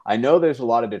despite – I know there's a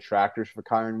lot of detractors for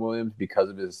Kyren Williams because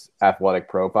of his athletic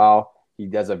profile. He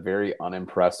does a very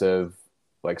unimpressive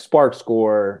spark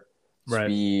score,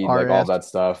 speed, all that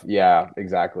stuff. Yeah,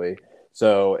 exactly.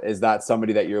 So is that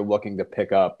somebody that you're looking to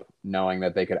pick up knowing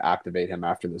that they could activate him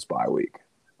after this bye week?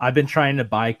 I've been trying to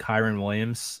buy Kyren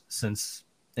Williams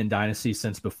in Dynasty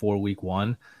since before week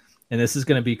 1. And this is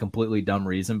going to be a completely dumb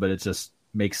reason, but it just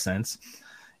makes sense.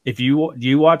 Do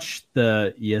you watch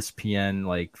the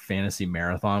ESPN fantasy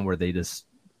marathon where they just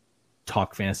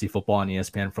talk fantasy football on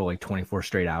ESPN for 24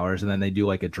 straight hours, and then they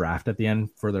do a draft at the end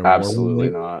for their absolutely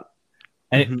not.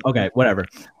 And okay, whatever.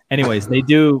 Anyways, they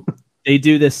do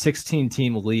this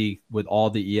 16-team league with all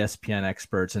the ESPN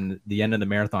experts, and the end of the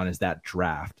marathon is that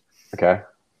draft. Okay.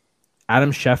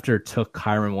 Adam Schefter took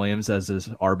Kyren Williams as his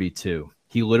RB2.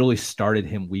 He literally started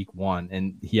him week 1,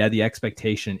 and he had the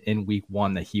expectation in week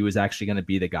 1 that he was actually going to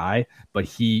be the guy, but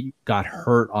he got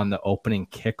hurt on the opening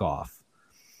kickoff,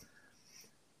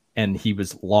 and he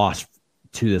was lost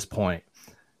to this point.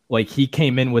 He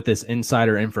came in with this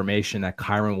insider information that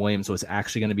Kyren Williams was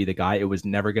actually going to be the guy. It was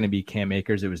never going to be Cam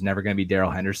Akers. It was never going to be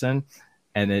Darrell Henderson,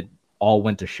 and it all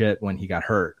went to shit when he got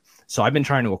hurt. So I've been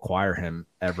trying to acquire him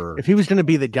ever. If he was going to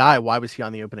be the guy, why was he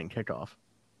on the opening kickoff?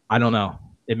 I don't know.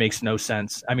 It makes no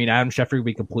sense. I mean, Adam Schefter would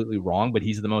be completely wrong, but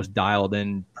he's the most dialed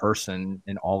in person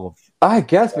in all of. I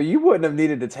guess, but you wouldn't have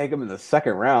needed to take him in the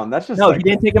second round. That's just he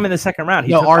didn't take him in the second round.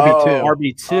 He took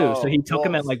RB2. So he took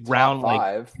him at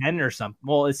round 10 or something.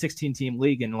 Well, it's 16-team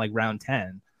league in round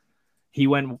 10. He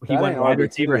went wide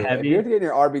receiver heavy. If you're getting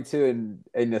your RB2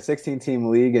 in a 16-team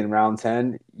league in round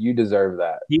 10, you deserve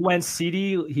that. He went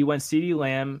CeeDee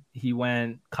Lamb. He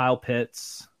went Kyle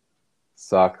Pitts.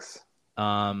 Sucks.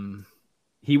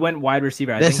 He went wide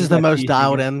receiver. This is the most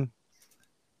dialed in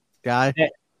guy.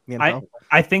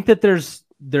 I think that there's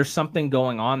something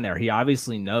going on there. He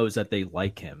obviously knows that they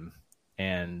like him.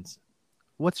 And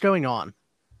what's going on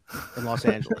in Los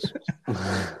Angeles?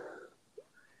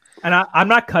 And I'm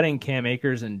not cutting Cam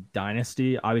Akers in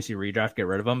Dynasty. Obviously, redraft, get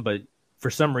rid of him. But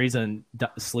for some reason,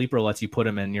 Sleeper lets you put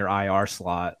him in your IR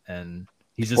slot, and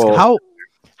he's just how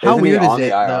weird is it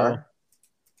though?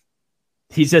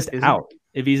 He's just out.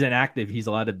 If he's inactive, he's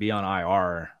allowed to be on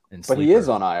IR. But he is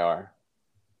on IR,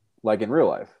 in real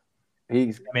life.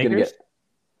 He's going to get.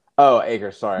 Oh,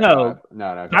 Akers. Sorry. No.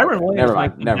 Kyren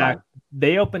Williams. Never mind.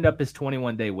 They opened up his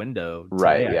 21-day window.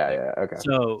 Right. Today, yeah. Okay.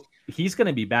 So he's going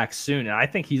to be back soon, and I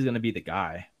think he's going to be the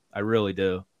guy. I really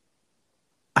do.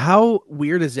 How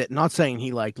weird is it? Not saying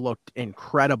he looked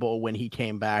incredible when he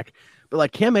came back,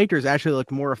 but Cam Akers actually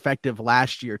looked more effective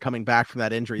last year coming back from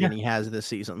that injury than he has this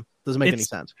season. Doesn't make any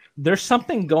sense. There's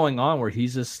something going on where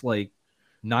he's just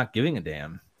not giving a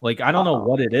damn. I don't know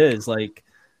what it is.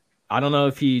 I don't know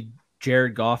if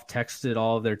Jared Goff texted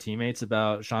all of their teammates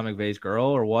about Sean McVay's girl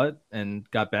or what and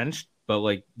got benched, but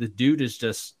the dude is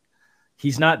just,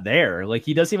 he's not there.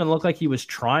 He doesn't even look like he was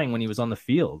trying when he was on the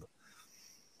field.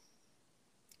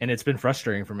 And it's been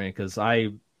frustrating for me because I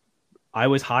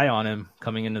was high on him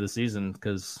coming into the season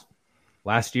because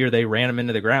last year they ran him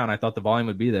into the ground. I thought the volume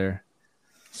would be there.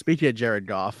 Speaking of Jared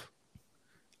Goff,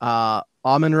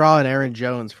 Amon-Ra and Aaron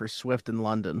Jones for Swift in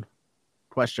London? ?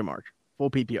 Full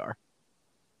PPR.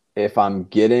 If I'm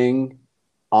getting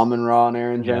Amon-Ra and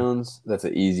Aaron Jones, that's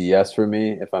an easy yes for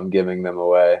me. If I'm giving them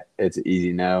away, it's an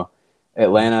easy no.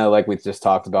 Atlanta, like we just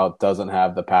talked about, doesn't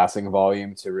have the passing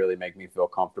volume to really make me feel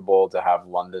comfortable to have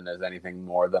London as anything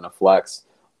more than a flex.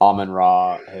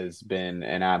 Amon-Ra has been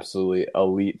an absolutely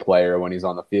elite player when he's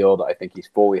on the field. I think he's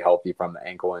fully healthy from the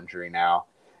ankle injury now.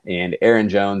 And Aaron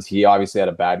Jones, he obviously had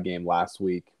a bad game last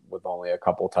week with only a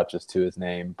couple touches to his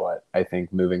name, but I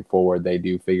think moving forward, they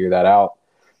do figure that out.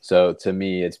 So to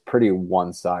me, it's pretty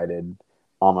one-sided.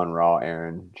 Amon-Ra,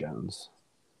 Aaron Jones.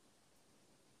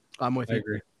 I'm with you. I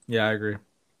agree. Yeah, I agree.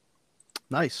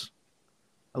 Nice.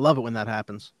 I love it when that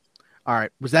happens. All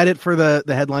right. Was that it for the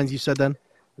headlines you said then?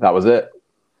 That was it.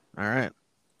 All right.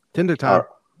 Tinder time.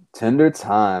 Tinder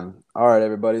time. All right,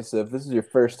 everybody. So if this is your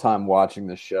first time watching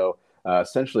the show,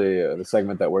 essentially the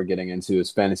segment that we're getting into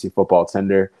is Fantasy Football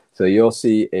Tinder. So you'll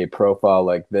see a profile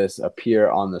like this appear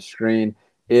on the screen.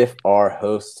 If our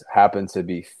hosts happen to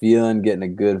be getting a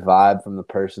good vibe from the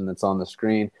person that's on the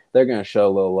screen, they're going to show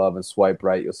a little love and swipe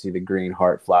right. You'll see the green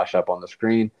heart flash up on the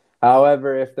screen.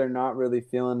 However, if they're not really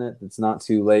feeling it, it's not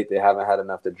too late. They haven't had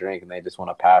enough to drink and they just want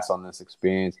to pass on this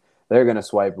experience. they're going to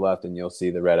swipe left and you'll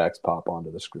see the red X pop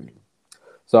onto the screen.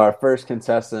 So our first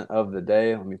contestant of the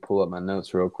day, let me pull up my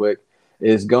notes real quick,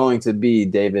 is going to be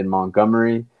David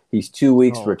Montgomery. He's 2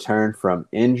 weeks returned from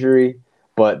injury,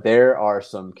 but there are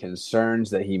some concerns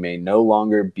that he may no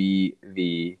longer be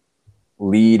the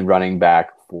lead running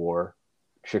back for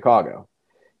Chicago.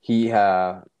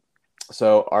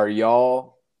 So are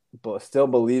y'all still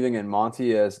believing in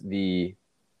Monty as the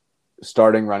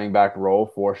starting running back role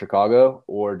for Chicago,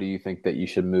 or do you think that you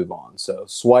should move on? So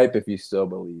swipe if you still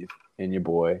believe in your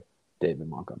boy, David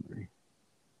Montgomery.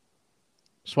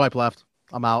 Swipe left.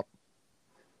 I'm out.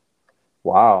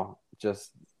 Wow.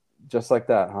 Just like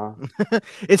that, huh?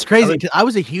 It's crazy. I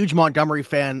was a huge Montgomery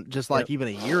fan just like even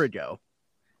a year ago.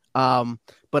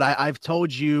 But I've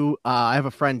told you, I have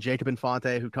a friend, Jacob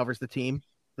Infante, who covers the team,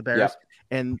 the Bears,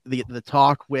 and the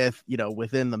talk with,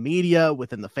 within the media,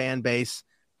 within the fan base,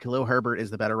 Khalil Herbert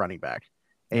is the better running back.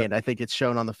 And I think it's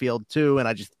shown on the field too. And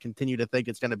I just continue to think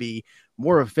it's going to be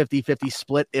more of a 50-50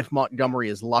 split if Montgomery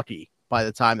is lucky by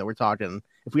the time that we're talking.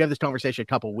 If we have this conversation a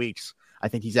couple weeks, I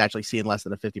think he's actually seeing less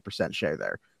than a 50% share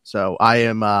there. So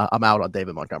I'm out on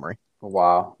David Montgomery.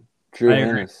 Wow. Drew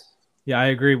Harris. Yeah, I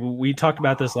agree. We talked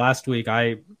about this last week.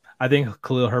 I think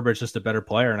Khalil Herbert's just a better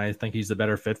player, and I think he's the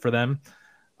better fit for them.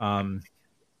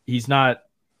 He's not.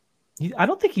 I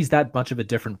don't think he's that much of a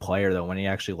different player though when you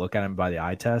actually look at him by the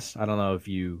eye test. I don't know if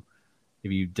you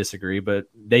disagree, but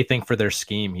they think for their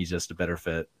scheme he's just a better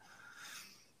fit.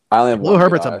 Khalil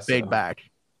Herbert's a big back.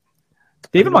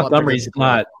 David Montgomery's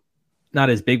not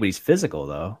as big, but he's physical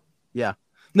though. Yeah.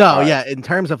 No, yeah. In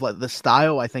terms of like the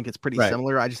style, I think it's pretty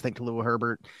similar. I just think Khalil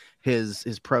Herbert,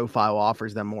 his profile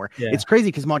offers them more. Yeah. It's crazy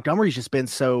because Montgomery's just been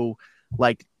so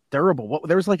like durable.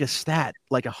 There was like a stat,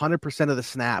 like 100% of the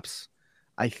snaps,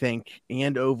 I think,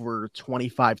 and over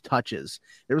 25 touches.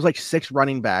 There was like 6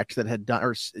 running backs that had done,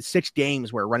 or 6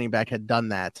 games where a running back had done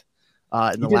that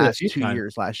in the last 2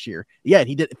 years last year. Yeah, and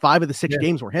he did 5 of the 6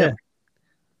 games were him.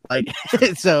 Yeah.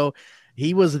 Like, so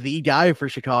he was the guy for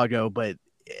Chicago, but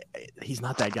he's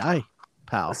not that guy,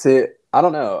 pal. See, I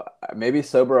don't know. Maybe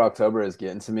Sober October is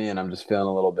getting to me and I'm just feeling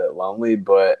a little bit lonely,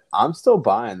 but I'm still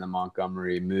buying the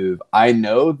Montgomery move. I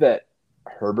know that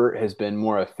Herbert has been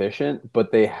more efficient,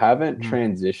 but they haven't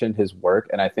transitioned his work,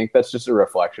 and I think that's just a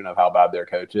reflection of how bad their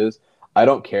coach is. I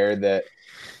don't care that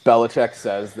Belichick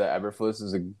says that Eberflus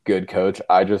is a good coach.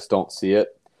 I just don't see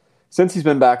it. Since he's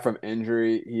been back from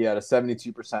injury, he had a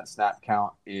 72% snap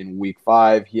count in week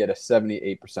 5. He had a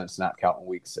 78% snap count in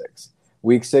week 6.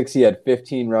 Week 6, he had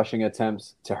 15 rushing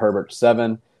attempts to Herbert's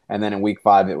 7, and then in week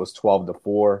 5, it was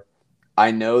 12-4.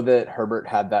 I know that Herbert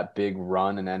had that big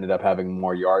run and ended up having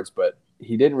more yards, but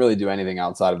he didn't really do anything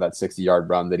outside of that 60-yard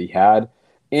run that he had.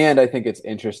 And I think it's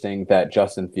interesting that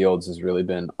Justin Fields has really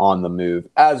been on the move,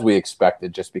 as we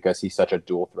expected, just because he's such a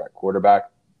dual-threat quarterback.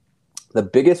 The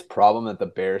biggest problem that the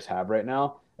Bears have right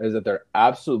now is that they're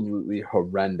absolutely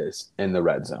horrendous in the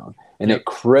red zone. And it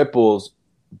cripples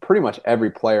pretty much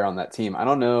every player on that team. I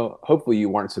don't know. Hopefully you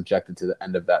weren't subjected to the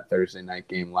end of that Thursday night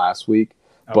game last week.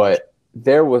 But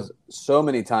there was so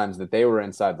many times that they were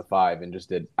inside the 5 and just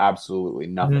did absolutely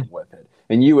nothing with it.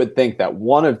 And you would think that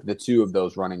one of the 2 of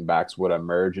those running backs would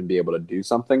emerge and be able to do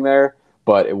something there,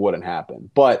 but it wouldn't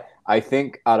happen. But I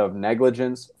think out of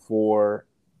negligence for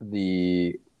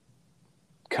the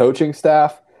coaching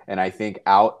staff, and I think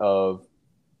out of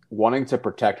wanting to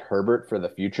protect Herbert for the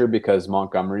future because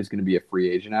Montgomery is going to be a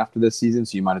free agent after this season,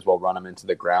 so you might as well run him into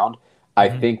the ground. I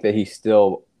think that he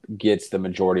still gets the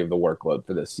majority of the workload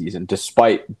for this season,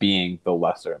 despite being the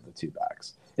lesser of the 2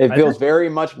 backs. It feels very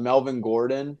much Melvin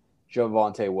Gordon,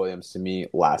 Javonte Williams to me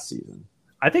last season.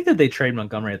 I think that they trade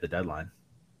Montgomery at the deadline,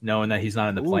 knowing that he's not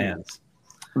in the plans.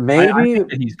 Maybe I think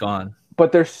that he's gone.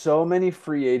 But there's so many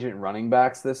free agent running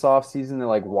backs this offseason. They're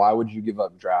like, why would you give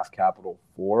up draft capital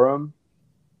for them?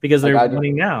 Because they're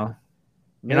winning now.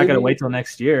 You're not going to wait till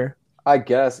next year. I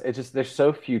guess it's just there's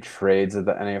so few trades at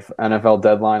the NFL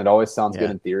deadline. It always sounds good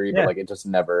in theory, but like it just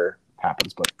never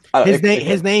happens. But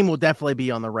his name will definitely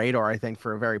be on the radar, I think,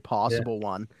 for a very possible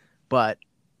one. But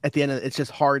at the end of it, it's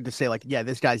just hard to say like, yeah,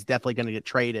 this guy's definitely going to get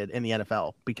traded in the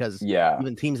NFL because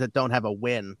even teams that don't have a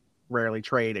win rarely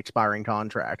trade expiring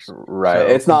contracts. Right. So,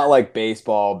 it's not like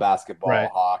baseball, basketball,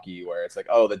 hockey, where it's like,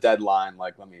 oh, the deadline,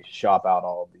 like, let me shop out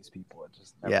all of these people. It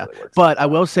just never really works. But I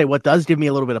will say what does give me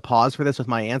a little bit of pause for this with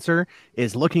my answer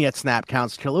is looking at snap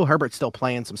counts. Khalil Herbert's still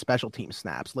playing some special team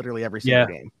snaps literally every single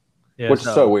game. Yeah. Which is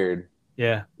so weird.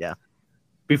 Yeah. Yeah.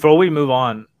 Before we move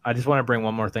on, I just want to bring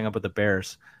one more thing up with the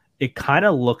Bears. It kind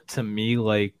of looked to me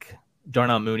like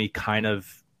Darnell Mooney kind of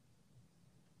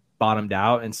bottomed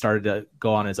out and started to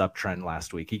go on his uptrend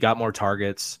last week. He got more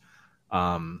targets.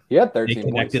 He had They 13 points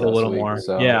connected a last little week, more.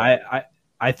 so Yeah,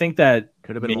 I think that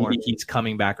Could have been maybe more. he's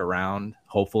coming back around.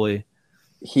 Hopefully,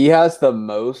 he has the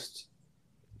most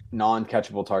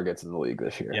non-catchable targets in the league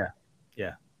this year.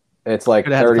 Yeah. It's like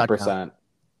Could have had a 30%.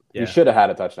 Yeah. He should have had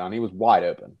a touchdown. He was wide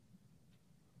open.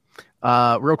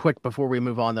 Real quick before we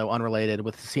move on, though, unrelated,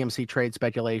 with CMC trade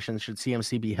speculations, should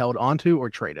CMC be held onto or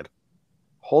traded?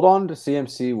 Hold on to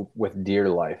CMC with dear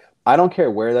life. I don't care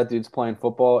where that dude's playing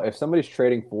football. If somebody's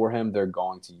trading for him, they're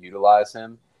going to utilize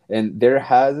him. And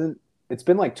it's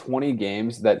been like 20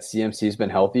 games that CMC's been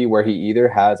healthy where he either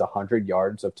has 100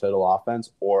 yards of total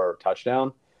offense or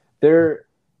touchdown. There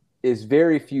is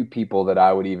very few people that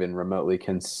I would even remotely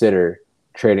consider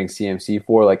trading CMC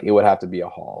for. Like, it would have to be a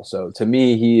haul. So to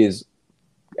me, he is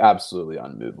absolutely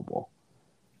unmovable.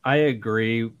 I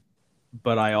agree,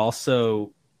 but I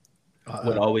also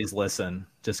would always listen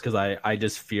just because I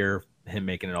just fear him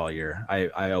making it all year.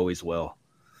 I always will.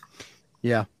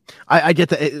 Yeah. I get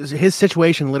that his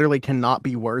situation literally cannot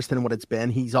be worse than what it's been.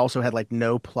 He's also had like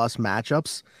no plus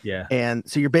matchups. Yeah. And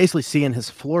so you're basically seeing his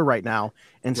floor right now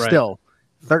and still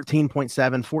 13.7,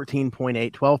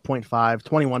 14.8, 12.5,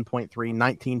 21.3,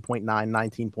 19.9,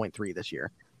 19.3 this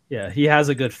year. Yeah, he has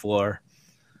a good floor.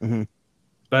 Mm-hmm.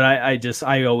 But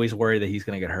I always worry that he's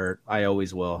going to get hurt. I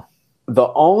always will. The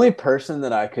only person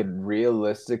that I could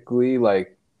realistically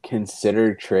like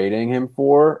consider trading him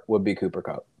for would be Cooper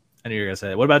Kupp. I knew you were going to say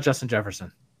that. What about Justin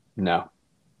Jefferson? No.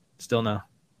 Still no.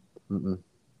 Mm-mm.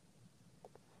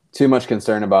 Too much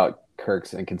concern about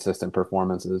Kirk's inconsistent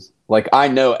performances. Like, I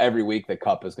know every week that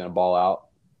Kupp is going to ball out.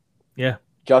 Yeah.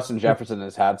 Justin Jefferson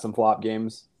has had some flop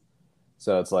games.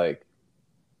 So it's like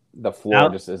the floor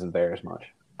just isn't there as much.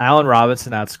 Allen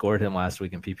Robinson outscored him last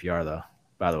week in PPR, though,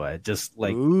 by the way. Just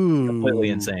like completely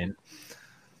insane.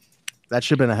 That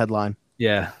should have been a headline.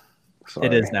 Yeah. Sorry.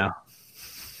 It is now.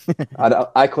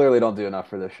 I clearly don't do enough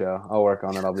for this show. I'll work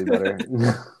on it. I'll be better.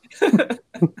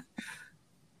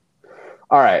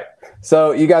 All right.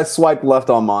 So you guys swiped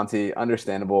left on Monty.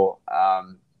 Understandable.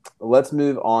 Let's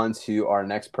move on to our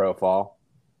next profile.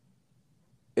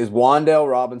 Is Wan'Dale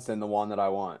Robinson the one that I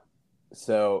want?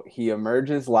 So he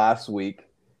emerges last week.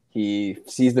 He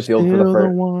sees the field for the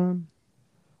first one.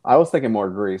 I was thinking more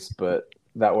Grease, but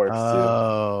that works too.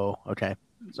 Oh, okay.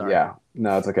 Sorry. Yeah.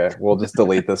 No, it's okay. We'll just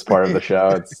delete this part of the show.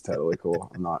 It's totally cool.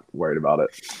 I'm not worried about it.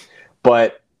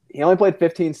 But he only played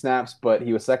 15 snaps, but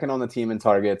he was second on the team in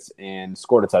targets and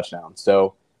scored a touchdown.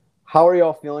 So how are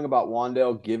y'all feeling about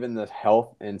Wan'Dale given the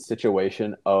health and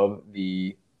situation of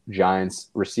the Giants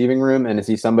receiving room? And is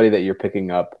he somebody that you're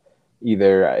picking up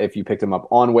either if you picked him up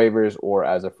on waivers or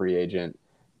as a free agent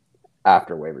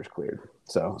after waivers cleared?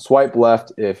 So swipe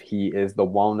left if he is the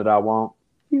one that I want.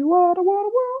 You are the one I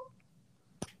want.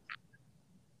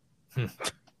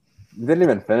 Didn't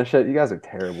even finish it. You guys are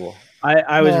terrible.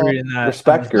 I was reading that.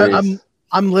 Respect Grease.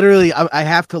 I'm literally I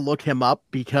have to look him up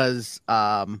because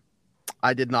I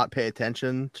did not pay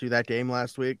attention to that game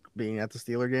last week, being at the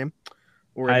Steeler game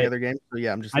or any other game. So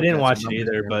yeah, I'm just. I didn't watch it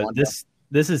either, but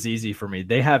this is easy for me.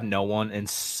 They have no one, and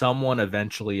someone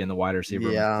eventually in the wide receiver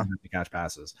room to catch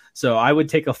passes. So I would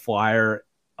take a flyer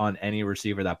on any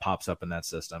receiver that pops up in that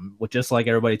system. Just like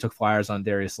everybody took flyers on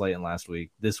Darius Slayton last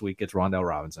week. This week it's Wan'Dale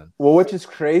Robinson. Well, which is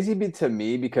crazy to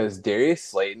me because Darius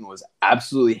Slayton was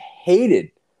absolutely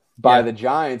hated by the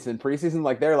Giants in preseason.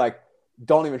 Like, they're like,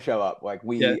 don't even show up. Like,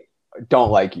 we don't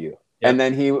like you. Yeah. And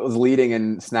then he was leading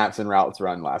in snaps and routes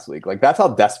run last week. Like, that's how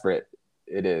desperate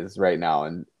it is right now.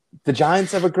 And the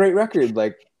Giants have a great record.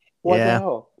 Like, what the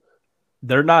hell?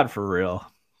 They're not for real.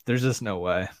 There's just no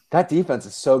way. That defense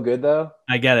is so good, though.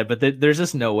 I get it, but there's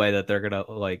just no way that they're gonna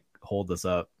like hold this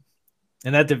up,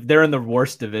 and that they're in the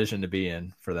worst division to be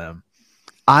in for them.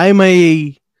 I'm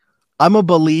a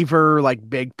believer, like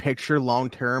big picture, long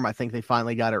term. I think they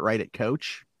finally got it right at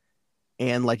coach,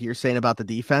 and like you're saying about the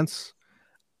defense,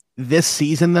 this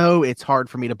season though, it's hard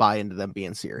for me to buy into them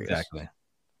being serious. Exactly.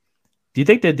 Do you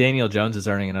think that Daniel Jones is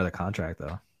earning another contract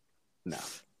though? No.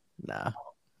 Nah.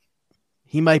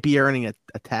 He might be earning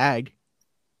a tag.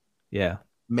 Yeah.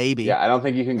 Maybe. Yeah, I don't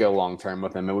think you can go long term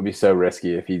with him. It would be so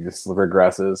risky if he just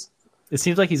regresses. It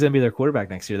seems like he's going to be their quarterback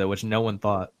next year, though, which no one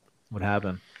thought would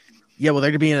happen. Yeah, well,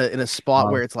 they're going to be in a spot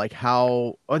where it's like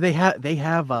how – or they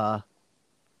have or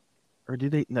do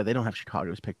they – no, they don't have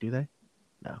Chicago's pick, do they?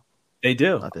 No. They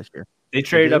do. Not this year. They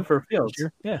traded up for Fields.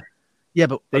 Yeah. Yeah,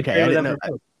 but okay, I didn't know.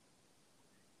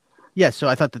 Yeah, so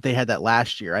I thought that they had that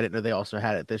last year. I didn't know they also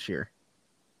had it this year.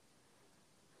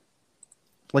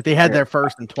 Like they had their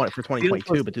first for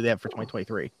 2022, but do they have for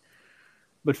 2023?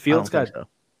 But Fields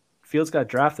got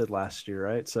drafted last year,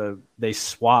 right? So they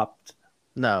swapped.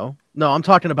 No, I'm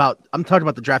talking about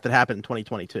the draft that happened in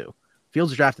 2022.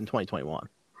 Fields was drafted in 2021.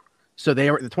 So the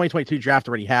 2022 draft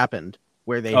already happened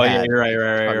where they yeah, you're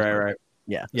right.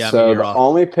 Yeah. So the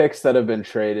only picks that have been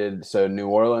traded, so New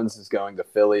Orleans is going to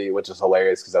Philly, which is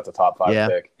hilarious because that's a top 5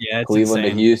 pick. Yeah, Cleveland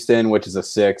insane. to Houston, which is a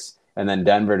 6, and then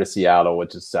Denver to Seattle,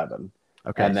 which is 7.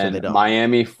 Okay, and then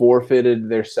Miami forfeited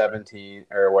their 17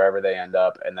 or wherever they end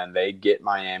up, and then they get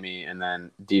Miami, and then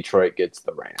Detroit gets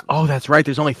the Rams. Oh, that's right.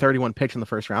 There's only 31 picks in the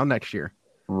first round next year.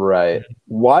 Right.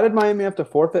 Why did Miami have to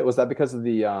forfeit? Was that because of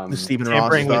the Stephen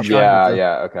Ross stuff?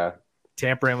 Yeah, okay.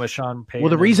 Tampering with Sean Payton.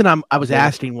 Well, the reason I was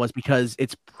asking was because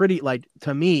it's pretty, like,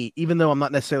 to me, even though I'm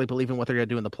not necessarily believing what they're going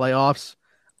to do in the playoffs,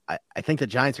 I think the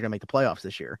Giants are going to make the playoffs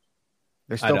this year.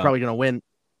 They're still probably going to win.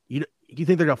 You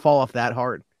think they're going to fall off that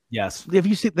hard? Yes. Have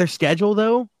you seen their schedule,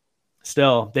 though?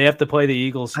 Still, they have to play the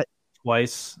Eagles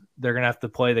twice. They're going to have to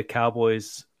play the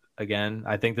Cowboys again.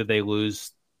 I think that they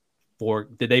lose 4.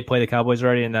 Did they play the Cowboys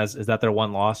already? And is that their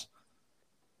one loss?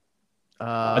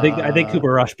 I think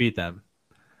Cooper Rush beat them.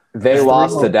 They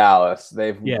lost to Dallas.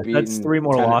 That's 3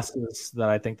 more losses that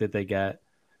I think that they get.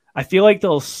 I feel like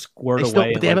they'll squirt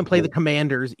away. But they haven't played the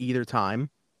Commanders either time.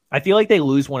 I feel like they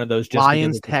lose one of those. Just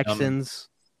Lions, Texans.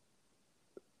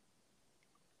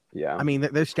 Yeah, I mean,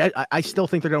 I still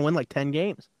think they're going to win like 10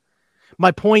 games.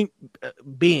 My point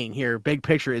being here, big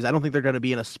picture, is I don't think they're going to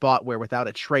be in a spot where without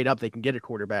a trade up, they can get a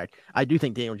quarterback. I do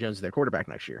think Daniel Jones is their quarterback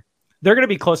next year. They're going to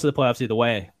be close to the playoffs either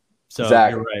way. So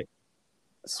Zach, you're right.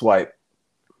 Swipe.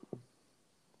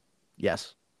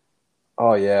 Yes.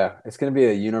 Oh, yeah. It's going to be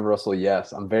a universal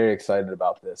yes. I'm very excited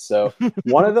about this. So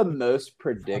one of the most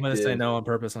predictive... I'm going to say no on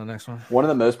purpose on the next one. One of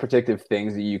the most predictive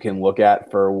things that you can look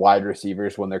at for wide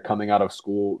receivers when they're coming out of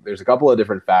school, there's a couple of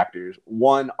different factors.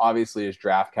 One, obviously, is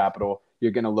draft capital.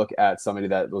 You're going to look at somebody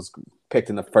that was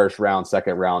picked in the first round,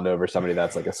 second round over somebody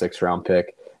that's like a 6th-round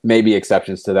pick. Maybe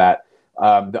exceptions to that.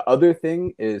 The other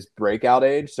thing is breakout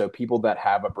age. So people that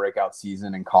have a breakout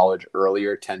season in college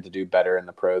earlier tend to do better in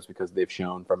the pros because they've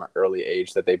shown from an early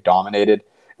age that they've dominated.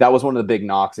 That was one of the big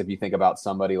knocks if you think about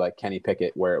somebody like Kenny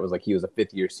Pickett, where it was like he was a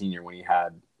 5th-year senior when he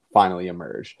had finally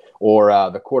emerged. Or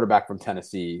the quarterback from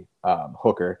Tennessee,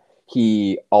 Hooker,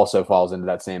 he also falls into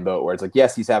that same boat where it's like,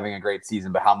 yes, he's having a great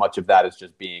season, but how much of that is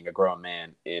just being a grown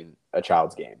man in a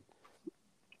child's game?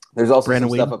 There's also some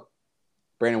stuff up.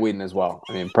 Brandon Weeden as well.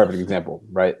 I mean, perfect example,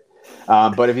 right?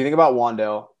 But if you think about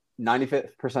Wan'Dale, 95th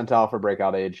percentile for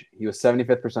breakout age. He was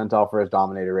 75th percentile for his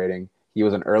dominator rating. He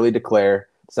was an early declare,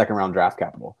 2nd-round draft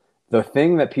capital. The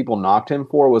thing that people knocked him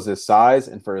for was his size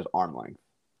and for his arm length.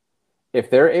 If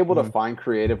they're able to find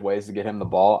creative ways to get him the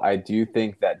ball, I do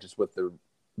think that just with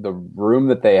the room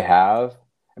that they have,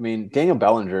 I mean, Daniel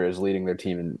Bellinger is leading their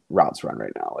team in routes run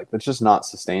right now. Like, that's just not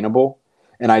sustainable.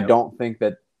 And I don't think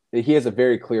that he has a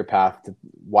very clear path to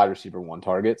wide receiver 1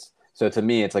 targets. So to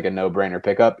me, it's like a no-brainer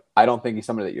pickup. I don't think he's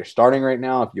somebody that you're starting right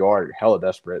now. If you are, you're hella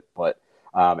desperate. But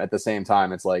at the same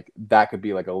time, it's like that could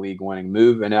be like a league-winning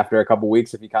move. And after a couple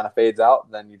weeks, if he kind of fades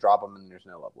out, then you drop him and there's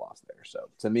no love lost there. So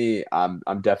to me, I'm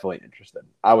definitely interested.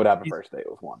 I would have a first date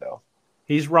with Wan'Dale.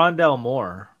 He's Rondell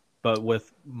Moore, but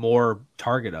with more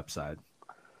target upside.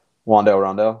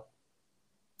 Rondell?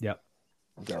 Yep.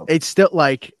 It's still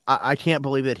like I can't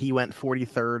believe that he went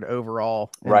 43rd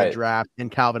overall in the draft, and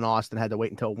Calvin Austin had to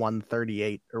wait until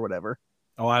 138 or whatever.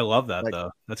 Oh, I love that though.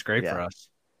 That's great for us.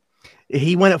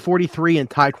 He went at 43 and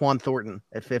Tyquan Thornton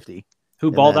at 50.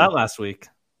 Who balled out last week?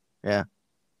 Yeah,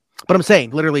 but I'm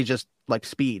saying literally just like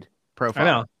speed profile. I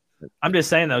know. I'm just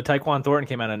saying though, Tyquan Thornton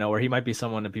came out of nowhere. He might be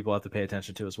someone that people have to pay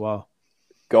attention to as well.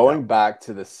 Going back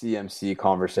to the CMC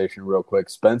conversation real quick,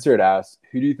 Spencer had asked,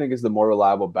 who do you think is the more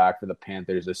reliable back for the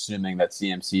Panthers, assuming that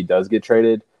CMC does get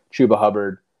traded? Chuba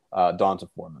Hubbard, Donta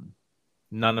Foreman.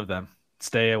 None of them.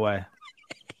 Stay away.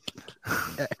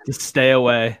 Just stay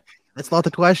away. That's not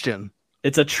the question.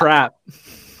 It's a trap.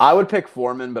 I would pick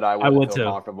Foreman, but I wouldn't feel too.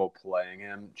 comfortable playing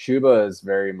him. Chuba is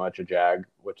very much a jag,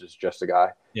 which is just a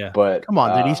guy. Yeah. But come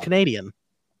on, dude, he's Canadian.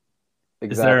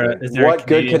 Exactly. Is there what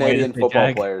good Canadian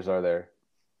football players are there?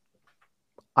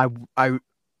 All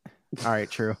right,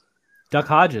 true. Duck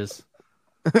Hodges.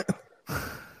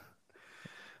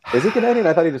 Is he Canadian?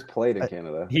 I thought he just played in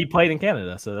Canada. He played in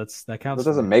Canada, so that counts. That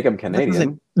doesn't make him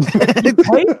Canadian. He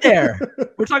played there.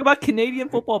 We're talking about Canadian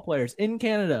football players in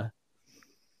Canada.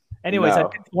 Anyways, I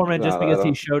picked Foreman just because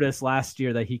he showed us last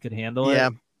year that he could handle it.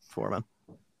 Yeah, Foreman.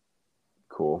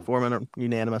 Cool. Foreman are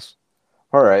unanimous.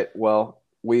 All right. Well,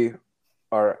 we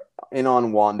are in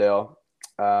on Wan'Dale.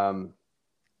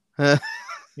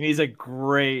 He's a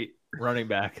great running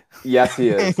back. Yes, he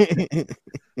is.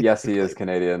 Yes, he is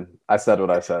Canadian. I said what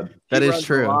I said. That is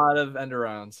true. A lot of end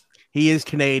arounds. He is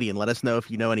Canadian. Let us know if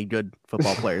you know any good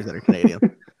football players that are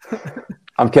Canadian.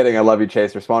 I'm kidding. I love you,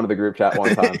 Chase. Respond to the group chat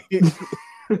one time.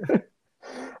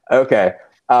 Okay.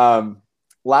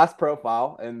 Last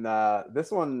profile, and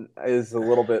this one is a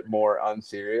little bit more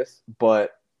unserious,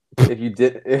 but if you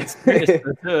did, It's serious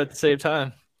too at the same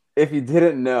time. If you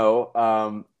didn't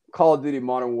know, Call of Duty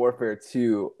Modern Warfare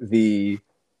 2, the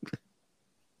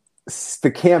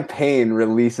campaign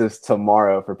releases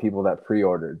tomorrow for people that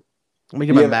pre-ordered. Let me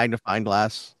get my magnifying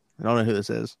glass. I don't know who this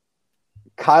is.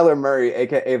 Kyler Murray,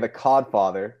 aka the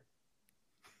Codfather,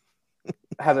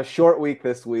 has a short week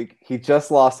this week. He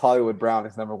just lost Hollywood Brown,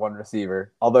 his number one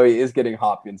receiver, although he is getting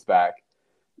Hopkins back.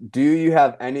 Do you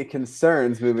have any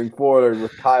concerns moving forward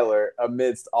with Kyler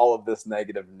amidst all of this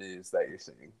negative news that you're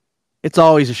seeing? It's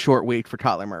always a short week for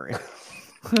Kyler Murray.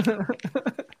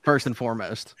 First and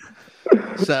foremost.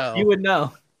 So you would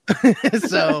know.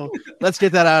 So let's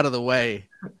get that out of the way.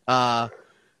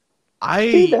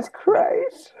 Jesus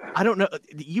Christ. I don't know.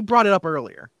 You brought it up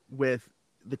earlier with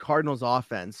the Cardinals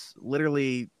offense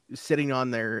literally sitting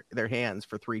on their hands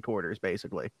for 3 quarters,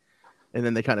 basically. And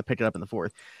then they kind of pick it up in the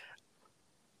fourth.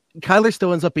 Kyler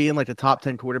still ends up being like the top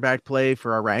 10 quarterback play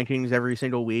for our rankings every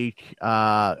single week.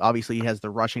 Obviously, he has the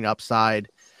rushing upside,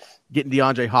 getting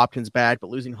DeAndre Hopkins back, but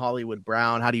losing Hollywood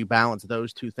Brown. How do you balance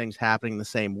those two things happening the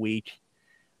same week?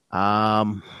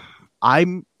 I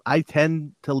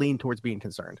tend to lean towards being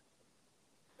concerned.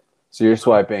 So you're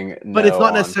swiping, no, but it's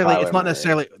not necessarily. Kyler It's not Murray.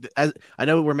 necessarily. As I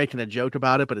know, we're making a joke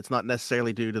about it, but it's not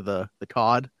necessarily due to the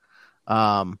COD.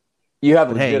 You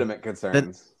have legitimate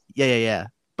concerns. Yeah.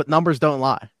 But numbers don't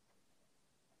lie.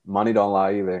 Money don't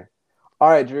lie either. All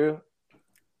right, Drew.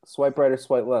 Swipe right or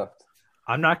swipe left?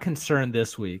 I'm not concerned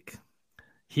this week.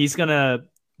 He's going to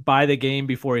buy the game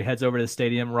before he heads over to the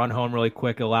stadium, run home really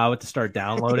quick, allow it to start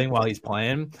downloading while he's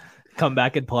playing, come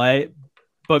back and play.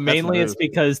 But mainly it's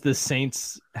because the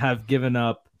Saints have given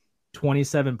up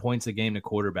 27 points a game to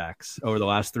quarterbacks over the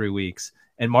last 3 weeks,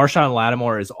 and Marshawn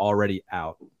Lattimore is already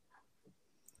out.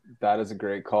 That is a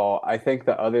great call. I think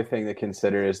the other thing to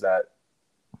consider is that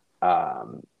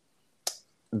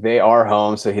they are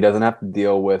home, so he doesn't have to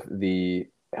deal with the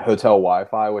hotel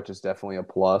Wi-Fi, which is definitely a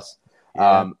plus.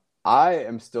 Yeah. I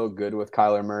am still good with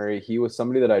Kyler Murray. He was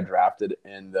somebody that I drafted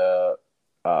in the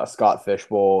Scott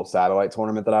Fishbowl satellite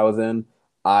tournament that I was in.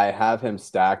 I have him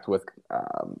stacked with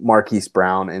Marquise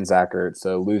Brown and Zach Ertz,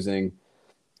 so losing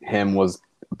him was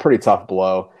a pretty tough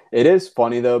blow. It is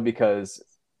funny, though, because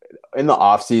in the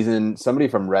offseason, somebody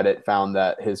from Reddit found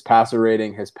that his passer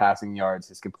rating, his passing yards,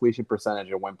 his completion percentage,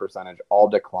 and win percentage all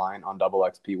decline on double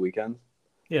XP weekends.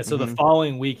 Yeah, so the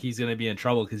following week he's going to be in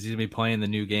trouble because he's going to be playing the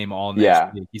new game all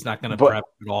next week. He's not going to prep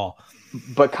at all.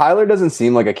 But Kyler doesn't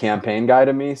seem like a campaign guy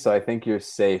to me, so I think you're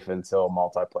safe until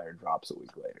multiplayer drops a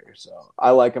week later. So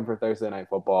I like him for Thursday Night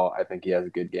Football. I think he has a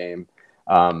good game.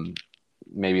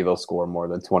 Maybe they'll score more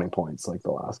than 20 points like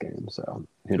the last game. So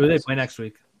who do they play next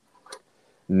week?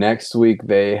 Next week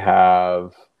they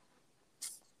have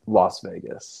Las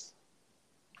Vegas.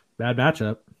 Bad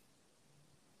matchup.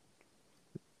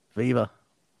 Viva.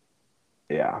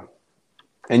 Yeah.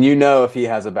 And if he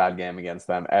has a bad game against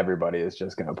them, everybody is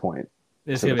just going to point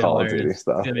to the Call of Duty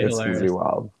stuff. It's going to be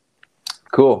wild.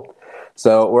 Cool.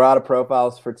 So we're out of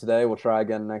profiles for today. We'll try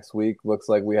again next week. Looks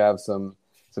like we have some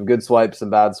good swipes, some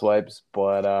bad swipes.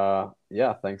 But,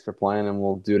 thanks for playing, and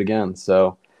we'll do it again.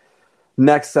 So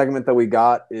next segment that we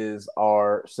got is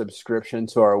our subscription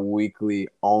to our weekly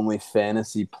Only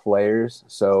Fantasy Players.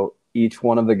 So each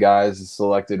one of the guys has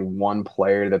selected one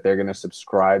player that they're going to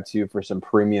subscribe to for some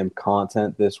premium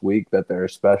content this week that they're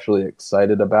especially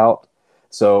excited about.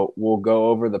 So we'll go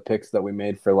over the picks that we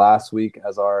made for last week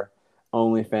as our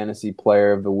Only Fantasy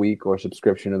Player of the Week or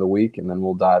subscription of the week, and then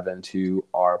we'll dive into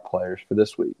our players for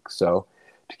this week. So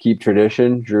to keep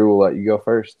tradition, Drew will let you go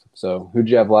first. So who'd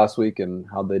you have last week and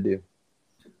how'd they do?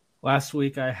 Last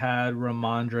week I had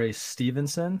Ramondre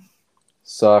Stevenson.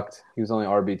 Sucked. He was only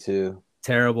RB2.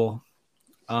 Terrible.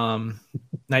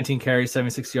 19 carries,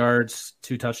 76 yards,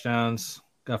 2 touchdowns,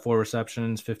 got 4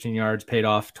 receptions, 15 yards, paid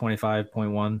off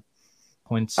 25.1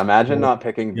 points. Imagine not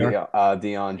picking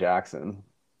Deion Jackson,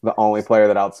 the only player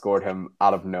that outscored him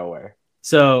out of nowhere.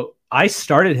 So I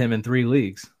started him in 3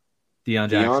 leagues. Deion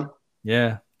Jackson. Deion?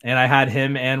 Yeah. And I had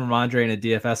him and Ramondre in a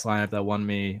DFS lineup that won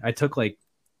me. I took like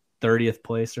 30th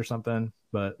place or something,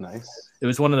 but nice. It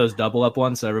was one of those double up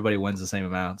ones, so everybody wins the same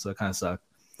amount. So it kind of sucked.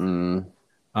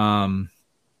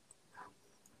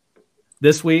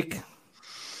 This week,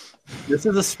 this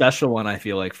is a special one, I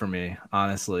feel like, for me,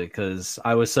 honestly, because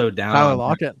I was so down. Tyler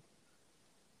Lockett.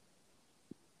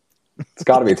 It's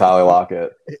got to be Tyler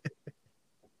Lockett.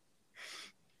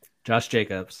 Josh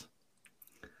Jacobs.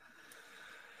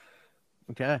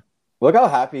 Okay. Look how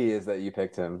happy he is that you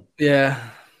picked him. Yeah.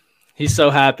 He's so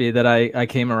happy that I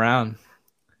came around.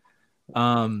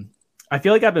 I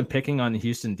feel like I've been picking on the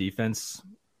Houston defense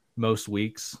most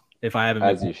weeks. If I haven't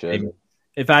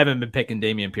been picking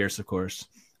Dameon Pierce, of course.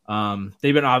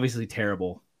 They've been obviously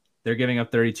terrible. They're giving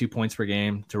up 32 points per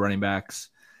game to running backs.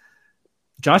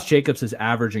 Josh Jacobs is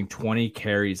averaging 20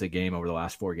 carries a game over the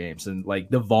last 4 games. And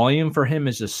like the volume for him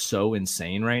is just so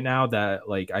insane right now that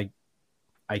like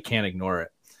I can't ignore it.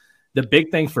 The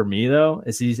big thing for me though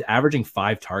is he's averaging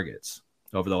 5 targets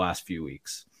over the last few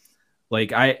weeks.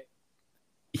 Like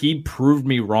he proved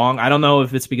me wrong. I don't know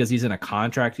if it's because he's in a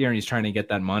contract year and he's trying to get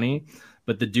that money,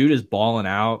 but the dude is balling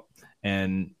out.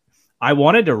 And I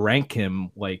wanted to rank him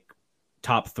like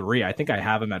top 3. I think I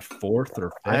have him at 4th or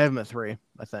 5th. I have him at 3,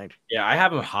 I think. Yeah, I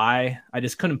have him high. I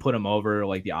just couldn't put him over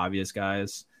like the obvious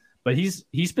guys. But he's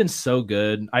been so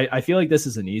good. I feel like this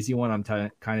is an easy one. I'm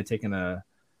kind of taking the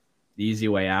easy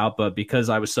way out, but because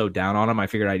I was so down on him, I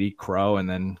figured I'd eat crow and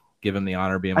then give him the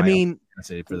honor of being my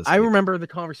for this I week. remember the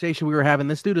conversation we were having.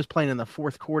 This dude was playing in the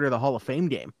 4th quarter of the Hall of Fame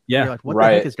game. Yeah. You're like, what the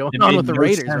heck is going on with the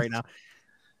Raiders right now?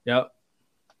 Yep.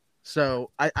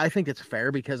 So I think it's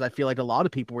fair because I feel like a lot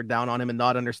of people were down on him and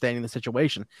not understanding the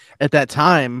situation. At that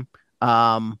time,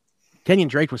 Kenyon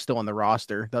Drake was still on the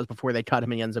roster. That was before they cut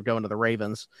him and he ends up going to the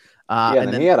Ravens.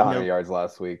 And then he had 100 yards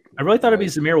last week. I really thought it'd be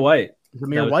Zamir White.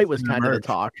 Zamir White was kind of the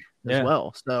talk as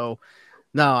well. So,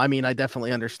 no, I mean, I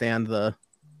definitely understand the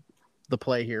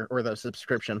play here, or the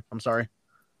subscription. I'm sorry.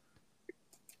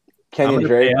 Kenyon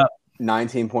Drake,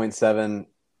 19.7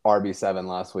 RB7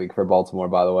 last week for Baltimore,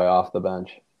 by the way, off the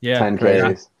bench. Yeah. 10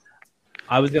 carries.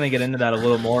 I was going to get into that a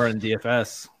little more in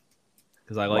DFS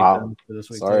because I like them for this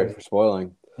week. Sorry for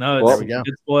spoiling. No, it's a good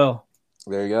spoil.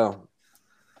 There you go.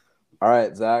 All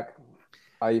right, Zach.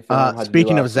 How you feeling?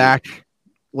 Speaking of Zach,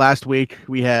 last week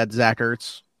we had Zach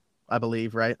Ertz, I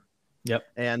believe, right? Yep.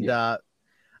 And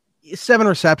 7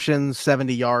 receptions,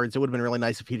 70 yards. It would have been really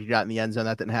nice if he'd got in the end zone.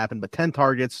 That didn't happen. But 10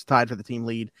 targets, tied for the team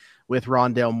lead with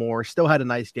Rondale Moore. Still had a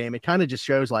nice game. It kind of just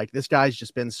shows like this guy's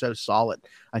just been so solid.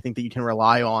 I think that you can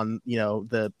rely on,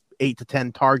 the 8 to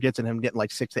 10 targets and him getting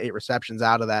like 6 to 8 receptions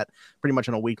out of that pretty much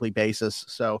on a weekly basis.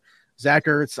 So Zach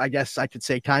Ertz, I guess I could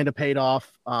say kind of paid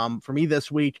off. For me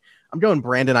this week, I'm going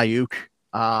Brandon Ayuk.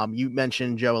 You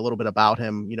mentioned, Joe, a little bit about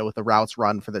him, with the routes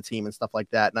run for the team and stuff like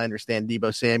that. And I understand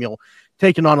Deebo Samuel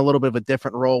taking on a little bit of a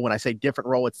different role. When I say different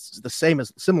role, it's the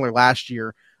similar last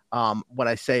year. When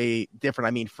I say different,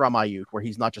 I mean from Ayuk, where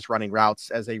he's not just running routes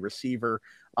as a receiver.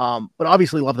 But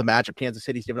obviously love the matchup. Kansas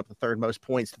City's given up the 3rd most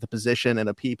points to the position in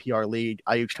a PPR league.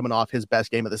 Ayuk's coming off his best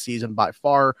game of the season by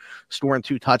far, scoring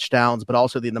 2 touchdowns, but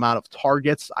also the amount of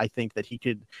targets. I think that he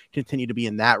could continue to be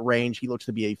in that range. He looks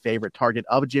to be a favorite target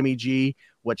of Jimmy G,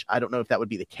 which I don't know if that would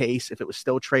be the case if it was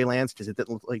still Trey Lance, because it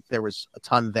didn't look like there was a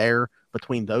ton there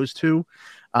between those two.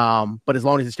 But as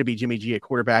long as it's to be Jimmy G at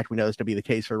quarterback, we know this to be the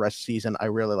case for the rest of the season. I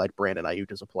really like Brandon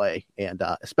Ayuk as a play, and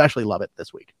especially love it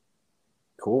this week.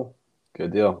 Cool.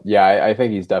 Good deal. Yeah, I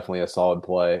think he's definitely a solid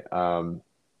play.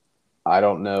 I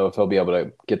don't know if he'll be able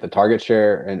to get the target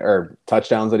share or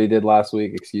touchdowns that he did last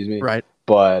week. Excuse me. Right.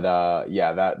 But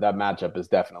that matchup is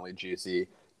definitely juicy.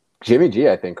 Jimmy G,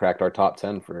 I think, cracked our top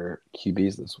 10 for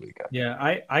QBs this week. Yeah,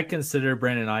 I consider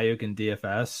Brandon Ayuk in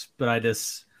DFS, but I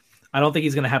don't think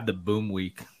he's going to have the boom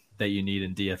week that you need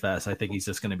in DFS. I think he's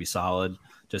just going to be solid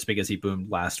just because he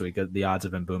boomed last week. The odds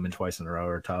of him booming twice in a row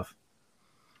are tough.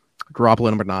 Garoppolo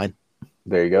number 9.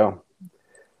 There you go.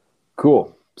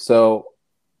 Cool. So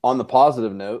on the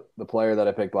positive note, the player that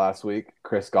I picked last week,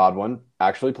 Chris Godwin,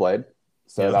 actually played.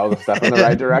 So that was a step in the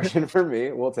right direction for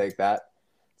me. We'll take that.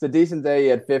 It's a decent day. He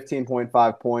had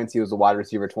 15.5 points. He was a wide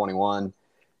receiver 21.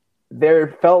 There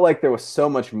felt like there was so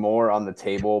much more on the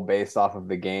table based off of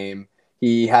the game.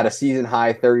 He had a season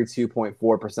high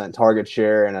 32.4% target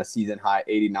share and a season high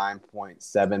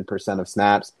 89.7% of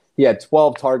snaps. He had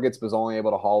 12 targets, but was only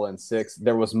able to haul in 6.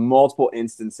 There was multiple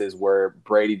instances where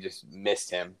Brady just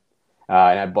missed him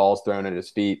and had balls thrown at his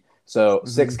feet. So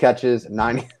 6 catches,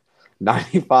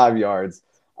 95 yards.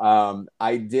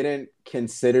 I didn't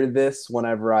consider this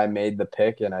whenever I made the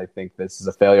pick, and I think this is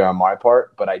a failure on my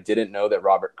part, but I didn't know that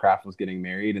Robert Kraft was getting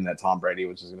married and that Tom Brady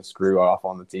was just going to screw off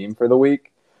on the team for the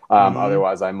week.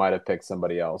 Otherwise, I might have picked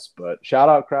somebody else. But shout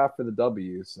out Kraft for the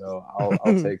W, so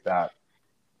I'll take that.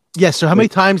 Yeah, so how many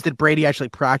times did Brady actually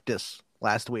practice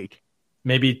last week?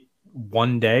 Maybe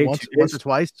one day. Once or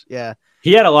twice? Yeah.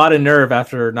 He had a lot of nerve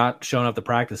after not showing up to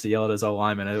practice to yell at his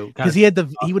O-lineman. Because he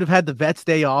would have had the Vets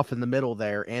day off in the middle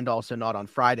there and also not on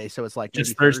Friday. So it's like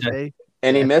just Thursday.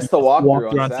 And he missed the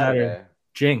walkthrough on Saturday.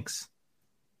 Jinx.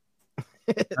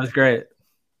 That was great.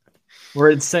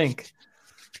 We're in sync.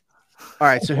 All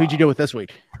right, so who'd you go with this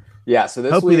week? Yeah, so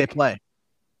this Hopefully week they play.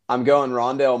 I'm going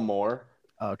Rondale Moore.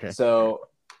 Oh, okay. So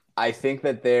I think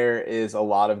that there is a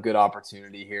lot of good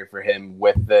opportunity here for him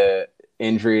with the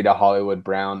injury to Hollywood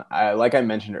Brown. Like I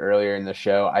mentioned earlier in the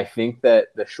show, I think that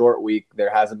the short week,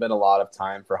 there hasn't been a lot of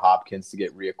time for Hopkins to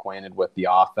get reacquainted with the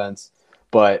offense.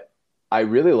 But I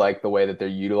really like the way that they're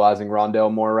utilizing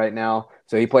Rondale Moore right now.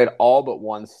 So he played all but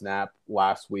one snap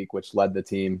last week, which led the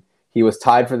team. He was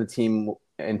tied for the team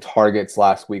in targets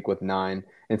last week with 9.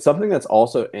 And something that's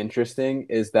also interesting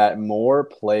is that Moore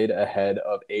played ahead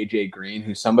of AJ Green,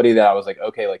 who's somebody that I was like,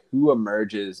 okay, like who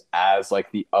emerges as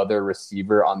like the other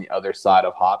receiver on the other side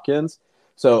of Hopkins?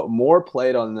 So Moore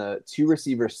played on the 2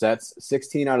 receiver sets,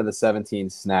 16 out of the 17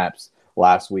 snaps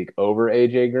last week over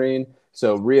AJ Green.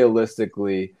 So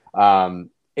realistically,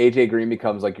 AJ Green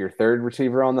becomes like your 3rd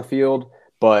receiver on the field,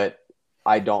 but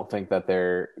I don't think that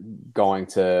they're going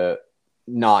to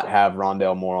not have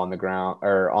Rondale Moore on the ground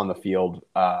or on the field.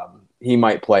 He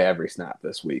might play every snap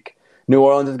this week. New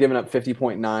Orleans has given up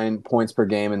 50.9 points per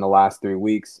game in the last 3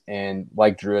 weeks. And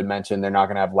like Drew had mentioned, they're not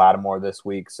going to have Lattimore this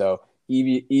week. So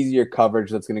easier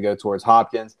coverage that's going to go towards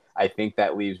Hopkins. I think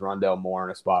that leaves Rondale Moore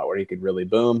in a spot where he could really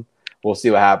boom. We'll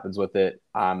see what happens with it.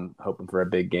 I'm hoping for a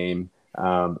big game.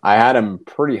 I had him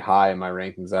pretty high in my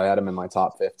rankings. I had him in my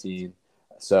top 15.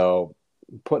 So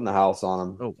putting the house on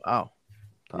him. Oh, wow.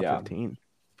 Top Yeah. 15.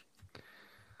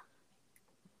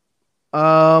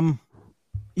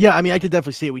 Yeah, I mean, I could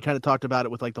definitely see it. We kind of talked about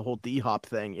it with like the whole D-Hop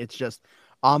thing. It's just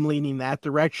I'm leaning that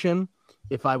direction.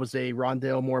 If I was a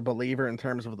Rondale Moore believer in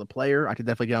terms of the player, I could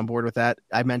definitely get on board with that.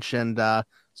 I mentioned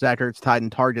Zach Ertz tied in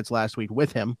targets last week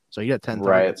with him, so he got 10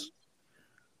 targets.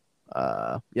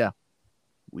 Yeah,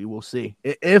 we will see.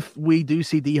 If we do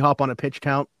see D-Hop on a pitch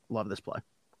count, love this play.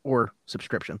 Or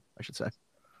subscription, I should say.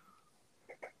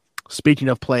 Speaking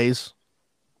of plays,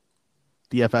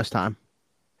 DFS time.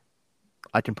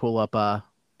 I can pull up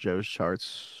Joe's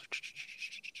charts.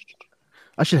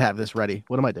 I should have this ready.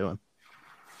 What am I doing?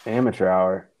 Amateur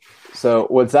hour. So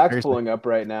what Zach's Seriously. pulling up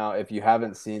right now, if you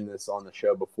haven't seen this on the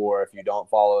show before, if you don't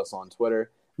follow us on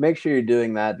Twitter, make sure you're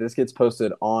doing that. This gets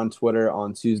posted on Twitter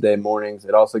on Tuesday mornings.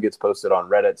 It also gets posted on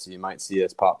Reddit, so you might see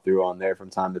us pop through on there from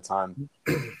time to time.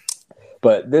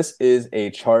 But this is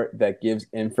a chart that gives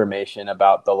information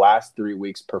about the last 3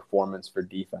 weeks' performance for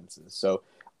defenses. So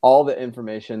all the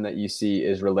information that you see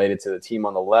is related to the team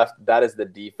on the left. That is the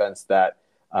defense that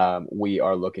we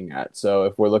are looking at. So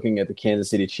if we're looking at the Kansas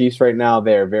City Chiefs right now,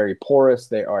 they are very porous.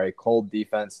 They are a cold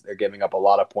defense. They're giving up a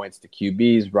lot of points to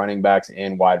QBs, running backs,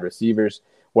 and wide receivers.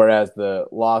 Whereas the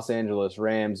Los Angeles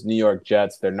Rams, New York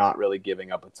Jets, they're not really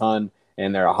giving up a ton.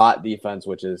 And they're a hot defense,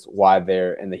 which is why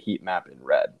they're in the heat map in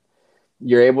red.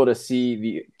 You're able to see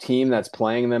the team that's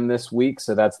playing them this week.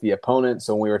 So that's the opponent.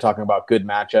 So when we were talking about good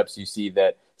matchups, you see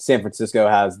that San Francisco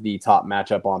has the top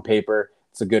matchup on paper.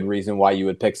 It's a good reason why you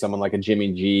would pick someone like a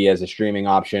Jimmy G as a streaming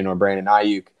option or Brandon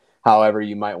Ayuk. However,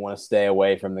 you might want to stay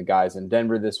away from the guys in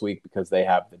Denver this week because they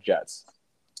have the Jets.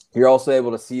 You're also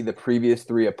able to see the previous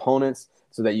 3 opponents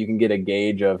so that you can get a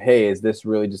gauge of, hey, is this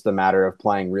really just a matter of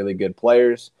playing really good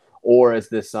players, or is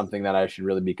this something that I should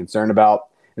really be concerned about?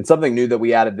 And something new that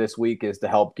we added this week is to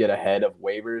help get ahead of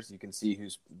waivers. You can see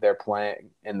who's they're playing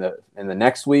in the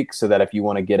next week, so that if you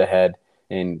want to get ahead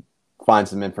and find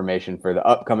some information for the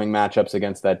upcoming matchups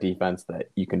against that defense,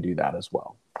 that you can do that as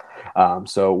well.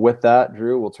 So with that,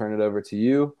 Drew, we'll turn it over to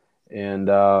you, and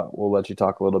we'll let you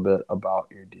talk a little bit about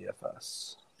your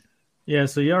DFS. Yeah,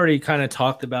 so you already kind of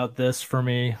talked about this for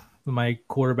me, my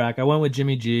quarterback. I went with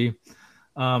Jimmy G.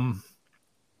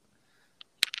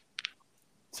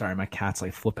 Sorry, my cat's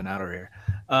like flipping out over here.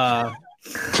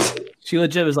 She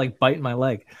legit was like biting my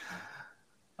leg.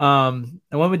 I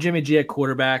went with Jimmy G at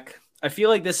quarterback. I feel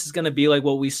like this is going to be like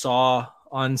what we saw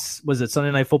on, was it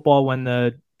Sunday Night Football when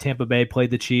the Tampa Bay played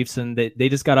the Chiefs and they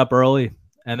just got up early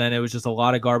and then it was just a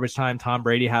lot of garbage time. Tom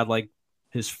Brady had like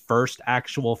his first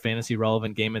actual fantasy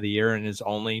relevant game of the year and his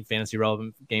only fantasy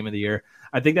relevant game of the year.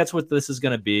 I think that's what this is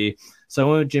going to be. So I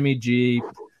went with Jimmy G,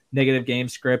 negative game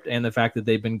script, and the fact that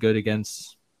they've been good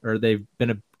against, or they've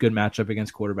been a good matchup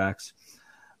against quarterbacks.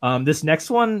 This next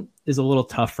one is a little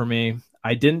tough for me.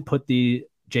 I didn't put the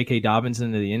J.K. Dobbins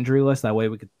into the injury list. That way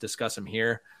we could discuss him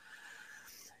here.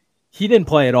 He didn't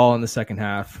play at all in the second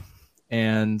half.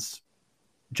 And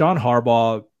John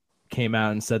Harbaugh came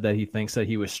out and said that he thinks that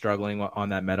he was struggling on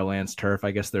that Meadowlands turf. I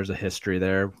guess there's a history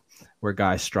there where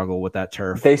guys struggle with that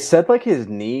turf. They said like his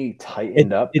knee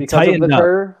tightened up because of the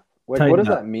turf. Like, what does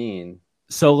that mean?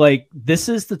 So, like, this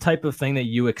is the type of thing that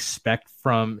you expect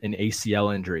from an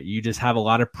ACL injury. You just have a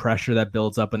lot of pressure that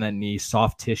builds up in that knee.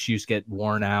 Soft tissues get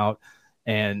worn out.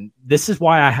 And this is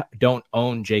why I don't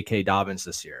own J.K. Dobbins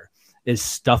this year, is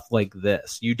stuff like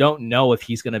this. You don't know if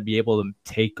he's going to be able to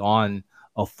take on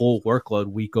a full workload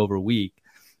week over week.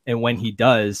 And when he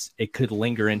does, it could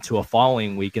linger into a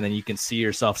following week. And then you can see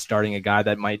yourself starting a guy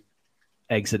that might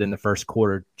exit in the first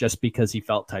quarter just because he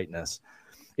felt tightness.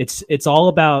 It's all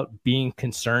about being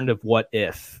concerned of what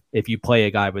if you play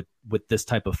a guy with this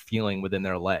type of feeling within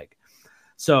their leg.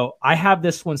 So I have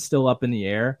this one still up in the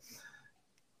air.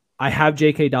 I have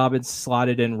J.K. Dobbins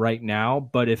slotted in right now,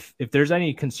 but if there's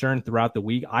any concern throughout the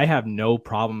week, I have no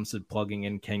problems with plugging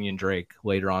in Kenyon Drake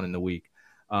later on in the week.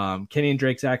 Kenyon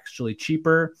Drake's actually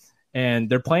cheaper, and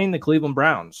they're playing the Cleveland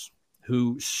Browns,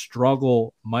 who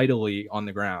struggle mightily on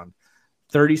the ground.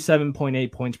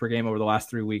 37.8 points per game over the last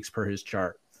 3 weeks per his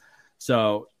chart.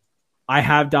 So I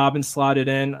have Dobbins slotted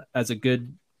in as a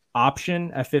good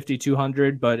option at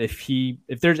 5,200, but if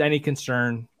there's any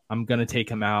concern, I'm going to take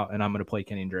him out, and I'm going to play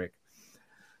Kenyon Drake.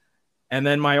 And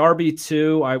then my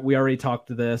RB2, we already talked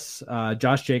to this.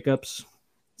 Josh Jacobs.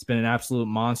 It's been an absolute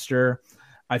monster.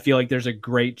 I feel like there's a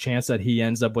great chance that he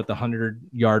ends up with a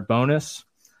 100-yard bonus,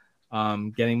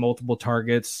 getting multiple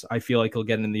targets. I feel like he'll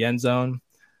get in the end zone.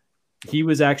 He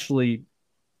was actually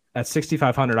at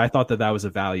 6,500. I thought that was a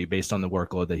value based on the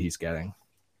workload that he's getting.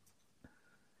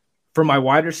 For my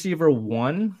wide receiver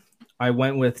 1, I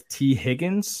went with T.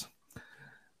 Higgins.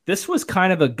 This was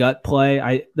kind of a gut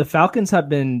play. The Falcons have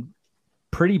been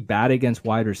pretty bad against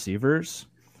wide receivers.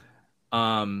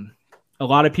 A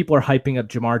lot of people are hyping up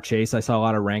Jamar Chase. I saw a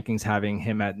lot of rankings having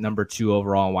him at number 2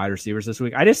 overall in wide receivers this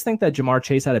week. I just think that Jamar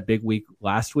Chase had a big week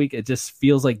last week. It just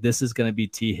feels like this is going to be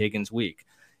T. Higgins' week.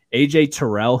 AJ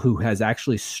Terrell, who has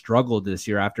actually struggled this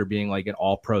year after being like an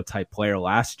all-pro type player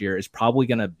last year, is probably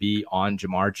going to be on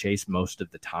Jamar Chase most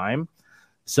of the time.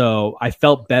 So I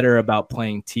felt better about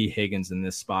playing T. Higgins in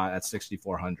this spot at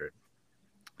 6,400.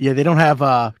 Yeah, they don't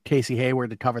have Casey Hayward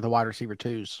to cover the wide receiver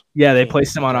 2s. Yeah, they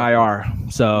placed him on IR.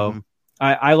 So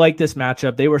I like this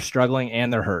matchup. They were struggling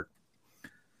and they're hurt.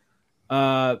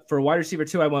 For wide receiver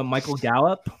 2, I went Michael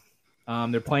Gallup.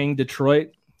 They're playing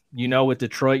Detroit. With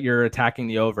Detroit, you're attacking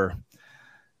the over.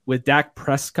 With Dak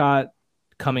Prescott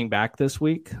coming back this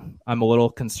week, I'm a little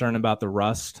concerned about the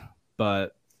rust,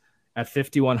 but at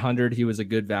 5,100, he was a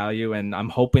good value, and I'm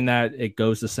hoping that it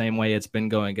goes the same way it's been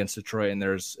going against Detroit, and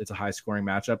it's a high-scoring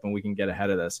matchup, and we can get ahead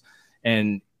of this.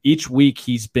 And each week,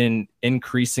 he's been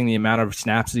increasing the amount of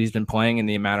snaps that he's been playing and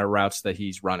the amount of routes that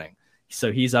he's running.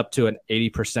 So he's up to an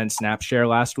 80% snap share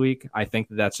last week. I think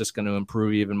that's just going to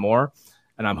improve even more,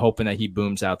 and I'm hoping that he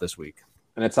booms out this week.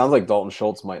 And it sounds like Dalton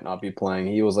Schultz might not be playing.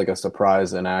 He was like a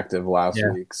surprise inactive last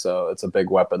week, so it's a big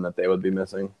weapon that they would be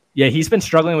missing. Yeah, he's been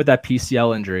struggling with that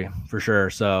PCL injury for sure.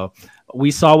 So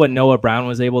we saw what Noah Brown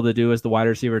was able to do as the wide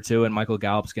receiver 2, and Michael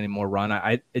Gallup's getting more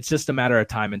run. It's just a matter of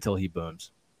time until he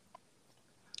booms.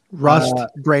 Rust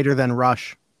greater than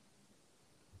Rush,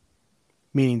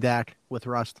 meaning Dak with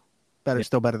Rust.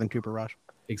 Still better than Cooper Rush.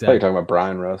 Exactly. You're talking about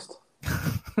Brian Rust.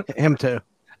 Him too.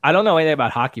 I don't know anything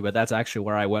about hockey, but that's actually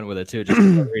where I went with it too. Just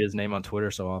to read his name on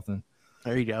Twitter so often.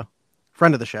 There you go.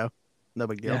 Friend of the show. No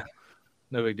big deal. Yeah,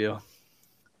 no big deal.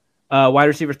 Wide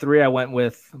receiver 3, I went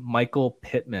with Michael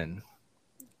Pittman.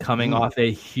 Coming off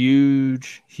a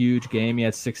huge game. He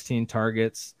had 16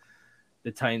 targets.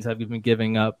 The Titans have been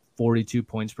giving up 42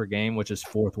 points per game, which is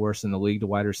 4th worst in the league to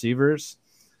wide receivers.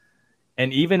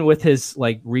 And even with his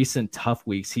recent tough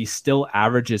weeks, he still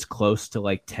averages close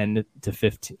to 10 to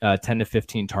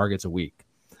 15 targets a week.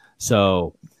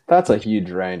 So that's a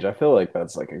huge range. I feel like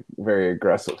that's a very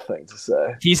aggressive thing to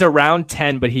say. He's around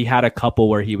 10, but he had a couple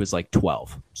where he was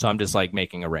 12. So I'm just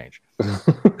making a range.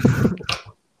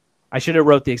 I should have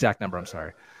wrote the exact number. I'm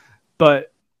sorry.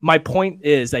 But my point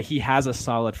is that he has a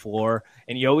solid floor,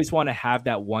 and you always want to have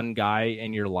that one guy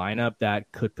in your lineup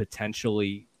that could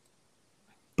potentially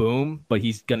boom, but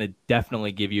he's going to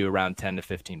definitely give you around 10 to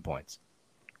 15 points.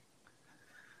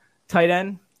 Tight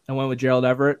end, I went with Gerald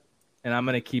Everett, and I'm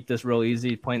going to keep this real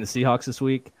easy, playing the Seahawks this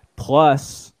week,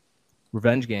 plus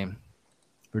revenge game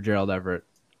for Gerald Everett.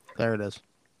 There it is.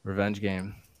 Revenge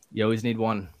game. You always need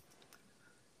one.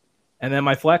 And then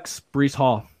my flex, Breece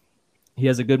Hall. He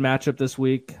has a good matchup this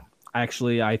week.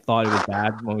 Actually, I thought it was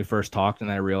bad when we first talked,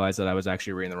 and I realized that I was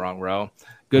actually reading the wrong row.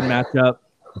 Good matchup.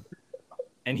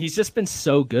 And he's just been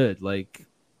so good.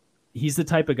 He's the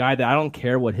type of guy that I don't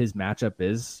care what his matchup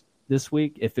is this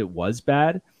week. If it was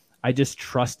bad, I just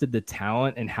trusted the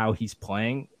talent and how he's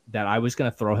playing that I was going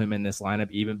to throw him in this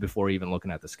lineup even before even looking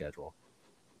at the schedule.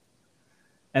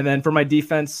 And then for my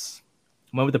defense,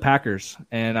 I went with the Packers.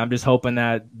 And I'm just hoping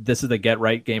that this is the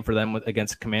get-right game for them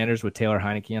against the Commanders with Taylor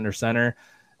Heineke under center.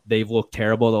 they've looked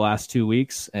terrible the last 2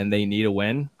 weeks and they need a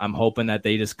win. I'm hoping that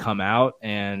they just come out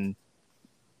and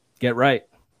get right.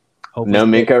 No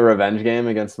Minka revenge game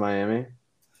against Miami.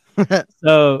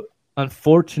 So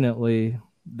unfortunately,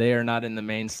 they are not in the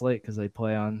main slate because they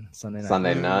play on Sunday night.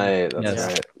 Sunday night. That's Yes.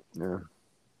 right. Yeah.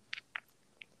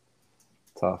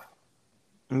 Tough.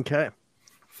 Okay.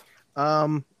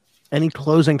 Any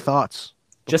closing thoughts?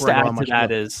 Just to add to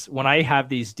that is when I have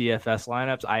these DFS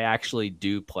lineups, I actually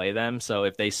do play them. So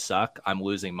if they suck, I'm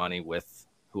losing money with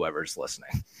whoever's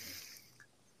listening.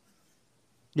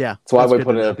 Yeah. That's why we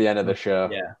put it at the end of the show.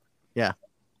 Yeah. Yeah.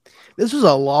 This was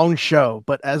a long show,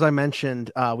 but as I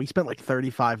mentioned, we spent like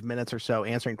 35 minutes or so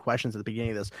answering questions at the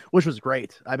beginning of this, which was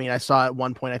great. I mean, I saw at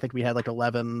one point, I think we had like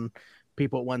 11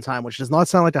 people at one time, which does not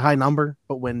sound like a high number,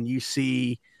 but when you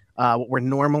see what we're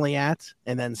normally at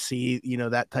and then see,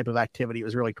 that type of activity, it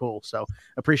was really cool. So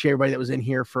appreciate everybody that was in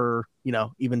here for,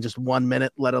 even just 1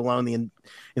 minute, let alone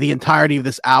the entirety of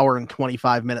this hour and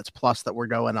 25 minutes plus that we're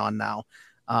going on now.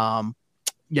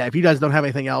 Yeah, if you guys don't have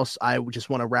anything else, I just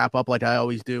want to wrap up like I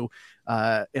always do,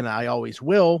 and I always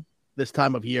will this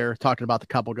time of year, talking about the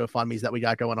couple GoFundMes that we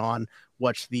got going on.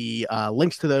 Watch the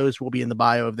links to those will be in the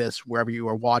bio of this, wherever you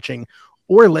are watching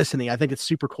or listening. I think it's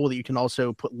super cool that you can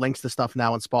also put links to stuff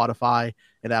now on Spotify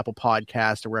and Apple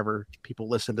Podcast or wherever people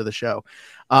listen to the show.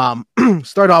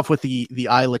 Start off with the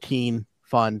Isla Keen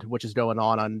Fund, which is going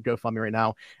on GoFundMe right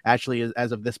now. Actually,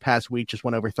 as of this past week, just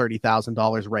went over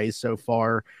 $30,000 raised so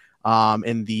far.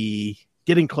 In the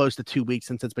getting close to 2 weeks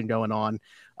since it's been going on.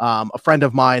 A friend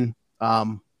of mine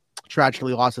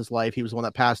tragically lost his life. He was the one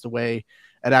that passed away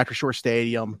at Acrisure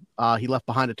Stadium. He left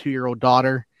behind a 2-year-old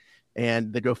daughter,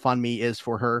 and the GoFundMe is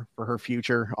for her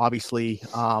future. Obviously,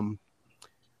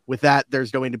 with that,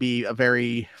 there's going to be a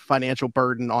very financial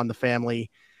burden on the family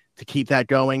to keep that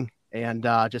going. And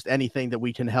just anything that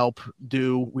we can help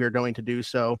do, we are going to do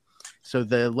so. So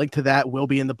the link to that will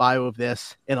be in the bio of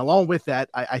this. And along with that,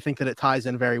 I think that it ties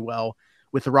in very well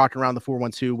with the Rockin' Around the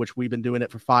 412, which we've been doing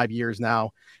it for 5 years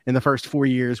now. In the first 4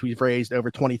 years, we've raised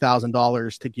over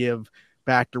 $20,000 to give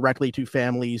back directly to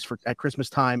families at Christmas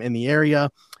time in the area.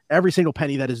 Every single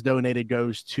penny that is donated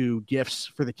goes to gifts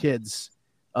for the kids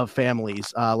of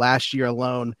families. Last year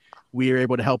alone, we were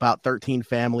able to help out 13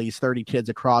 families, 30 kids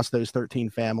across those 13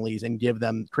 families, and give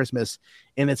them Christmas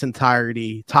in its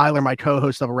entirety. Tyler, my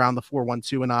co-host of Around the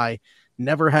 412, and I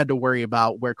never had to worry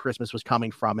about where Christmas was coming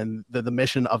from. And the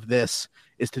mission of this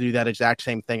is to do that exact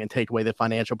same thing and take away the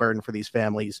financial burden for these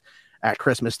families at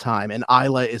Christmas time. And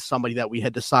Isla is somebody that we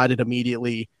had decided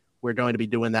immediately we're going to be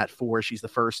doing that for. She's the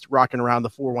first Rockin' Around the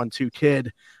 412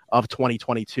 kid of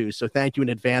 2022. So thank you in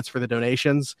advance for the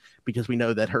donations, because we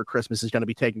know that her Christmas is going to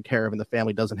be taken care of and the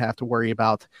family doesn't have to worry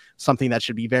about something that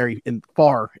should be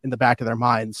far in the back of their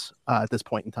minds at this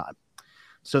point in time.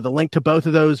 So the link to both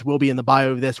of those will be in the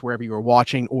bio of this, wherever you are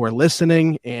watching or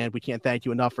listening. And we can't thank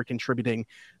you enough for contributing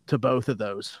to both of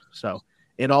those. So,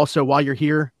 and also while you're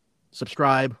here,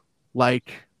 subscribe,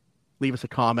 like, leave us a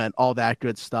comment, all that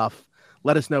good stuff.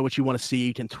 Let us know what you want to see.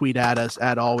 You can tweet at us,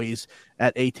 at always,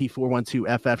 at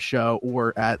AT412FF Show,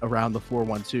 or at Around the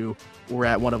 412, or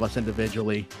at one of us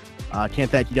individually.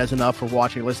 Can't thank you guys enough for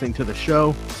watching and listening to the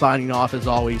show. Signing off, as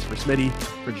always, for Smitty,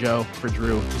 for Joe, for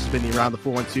Drew. This has been the Around the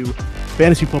 412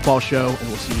 Fantasy Football Show, and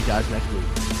we'll see you guys next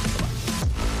week.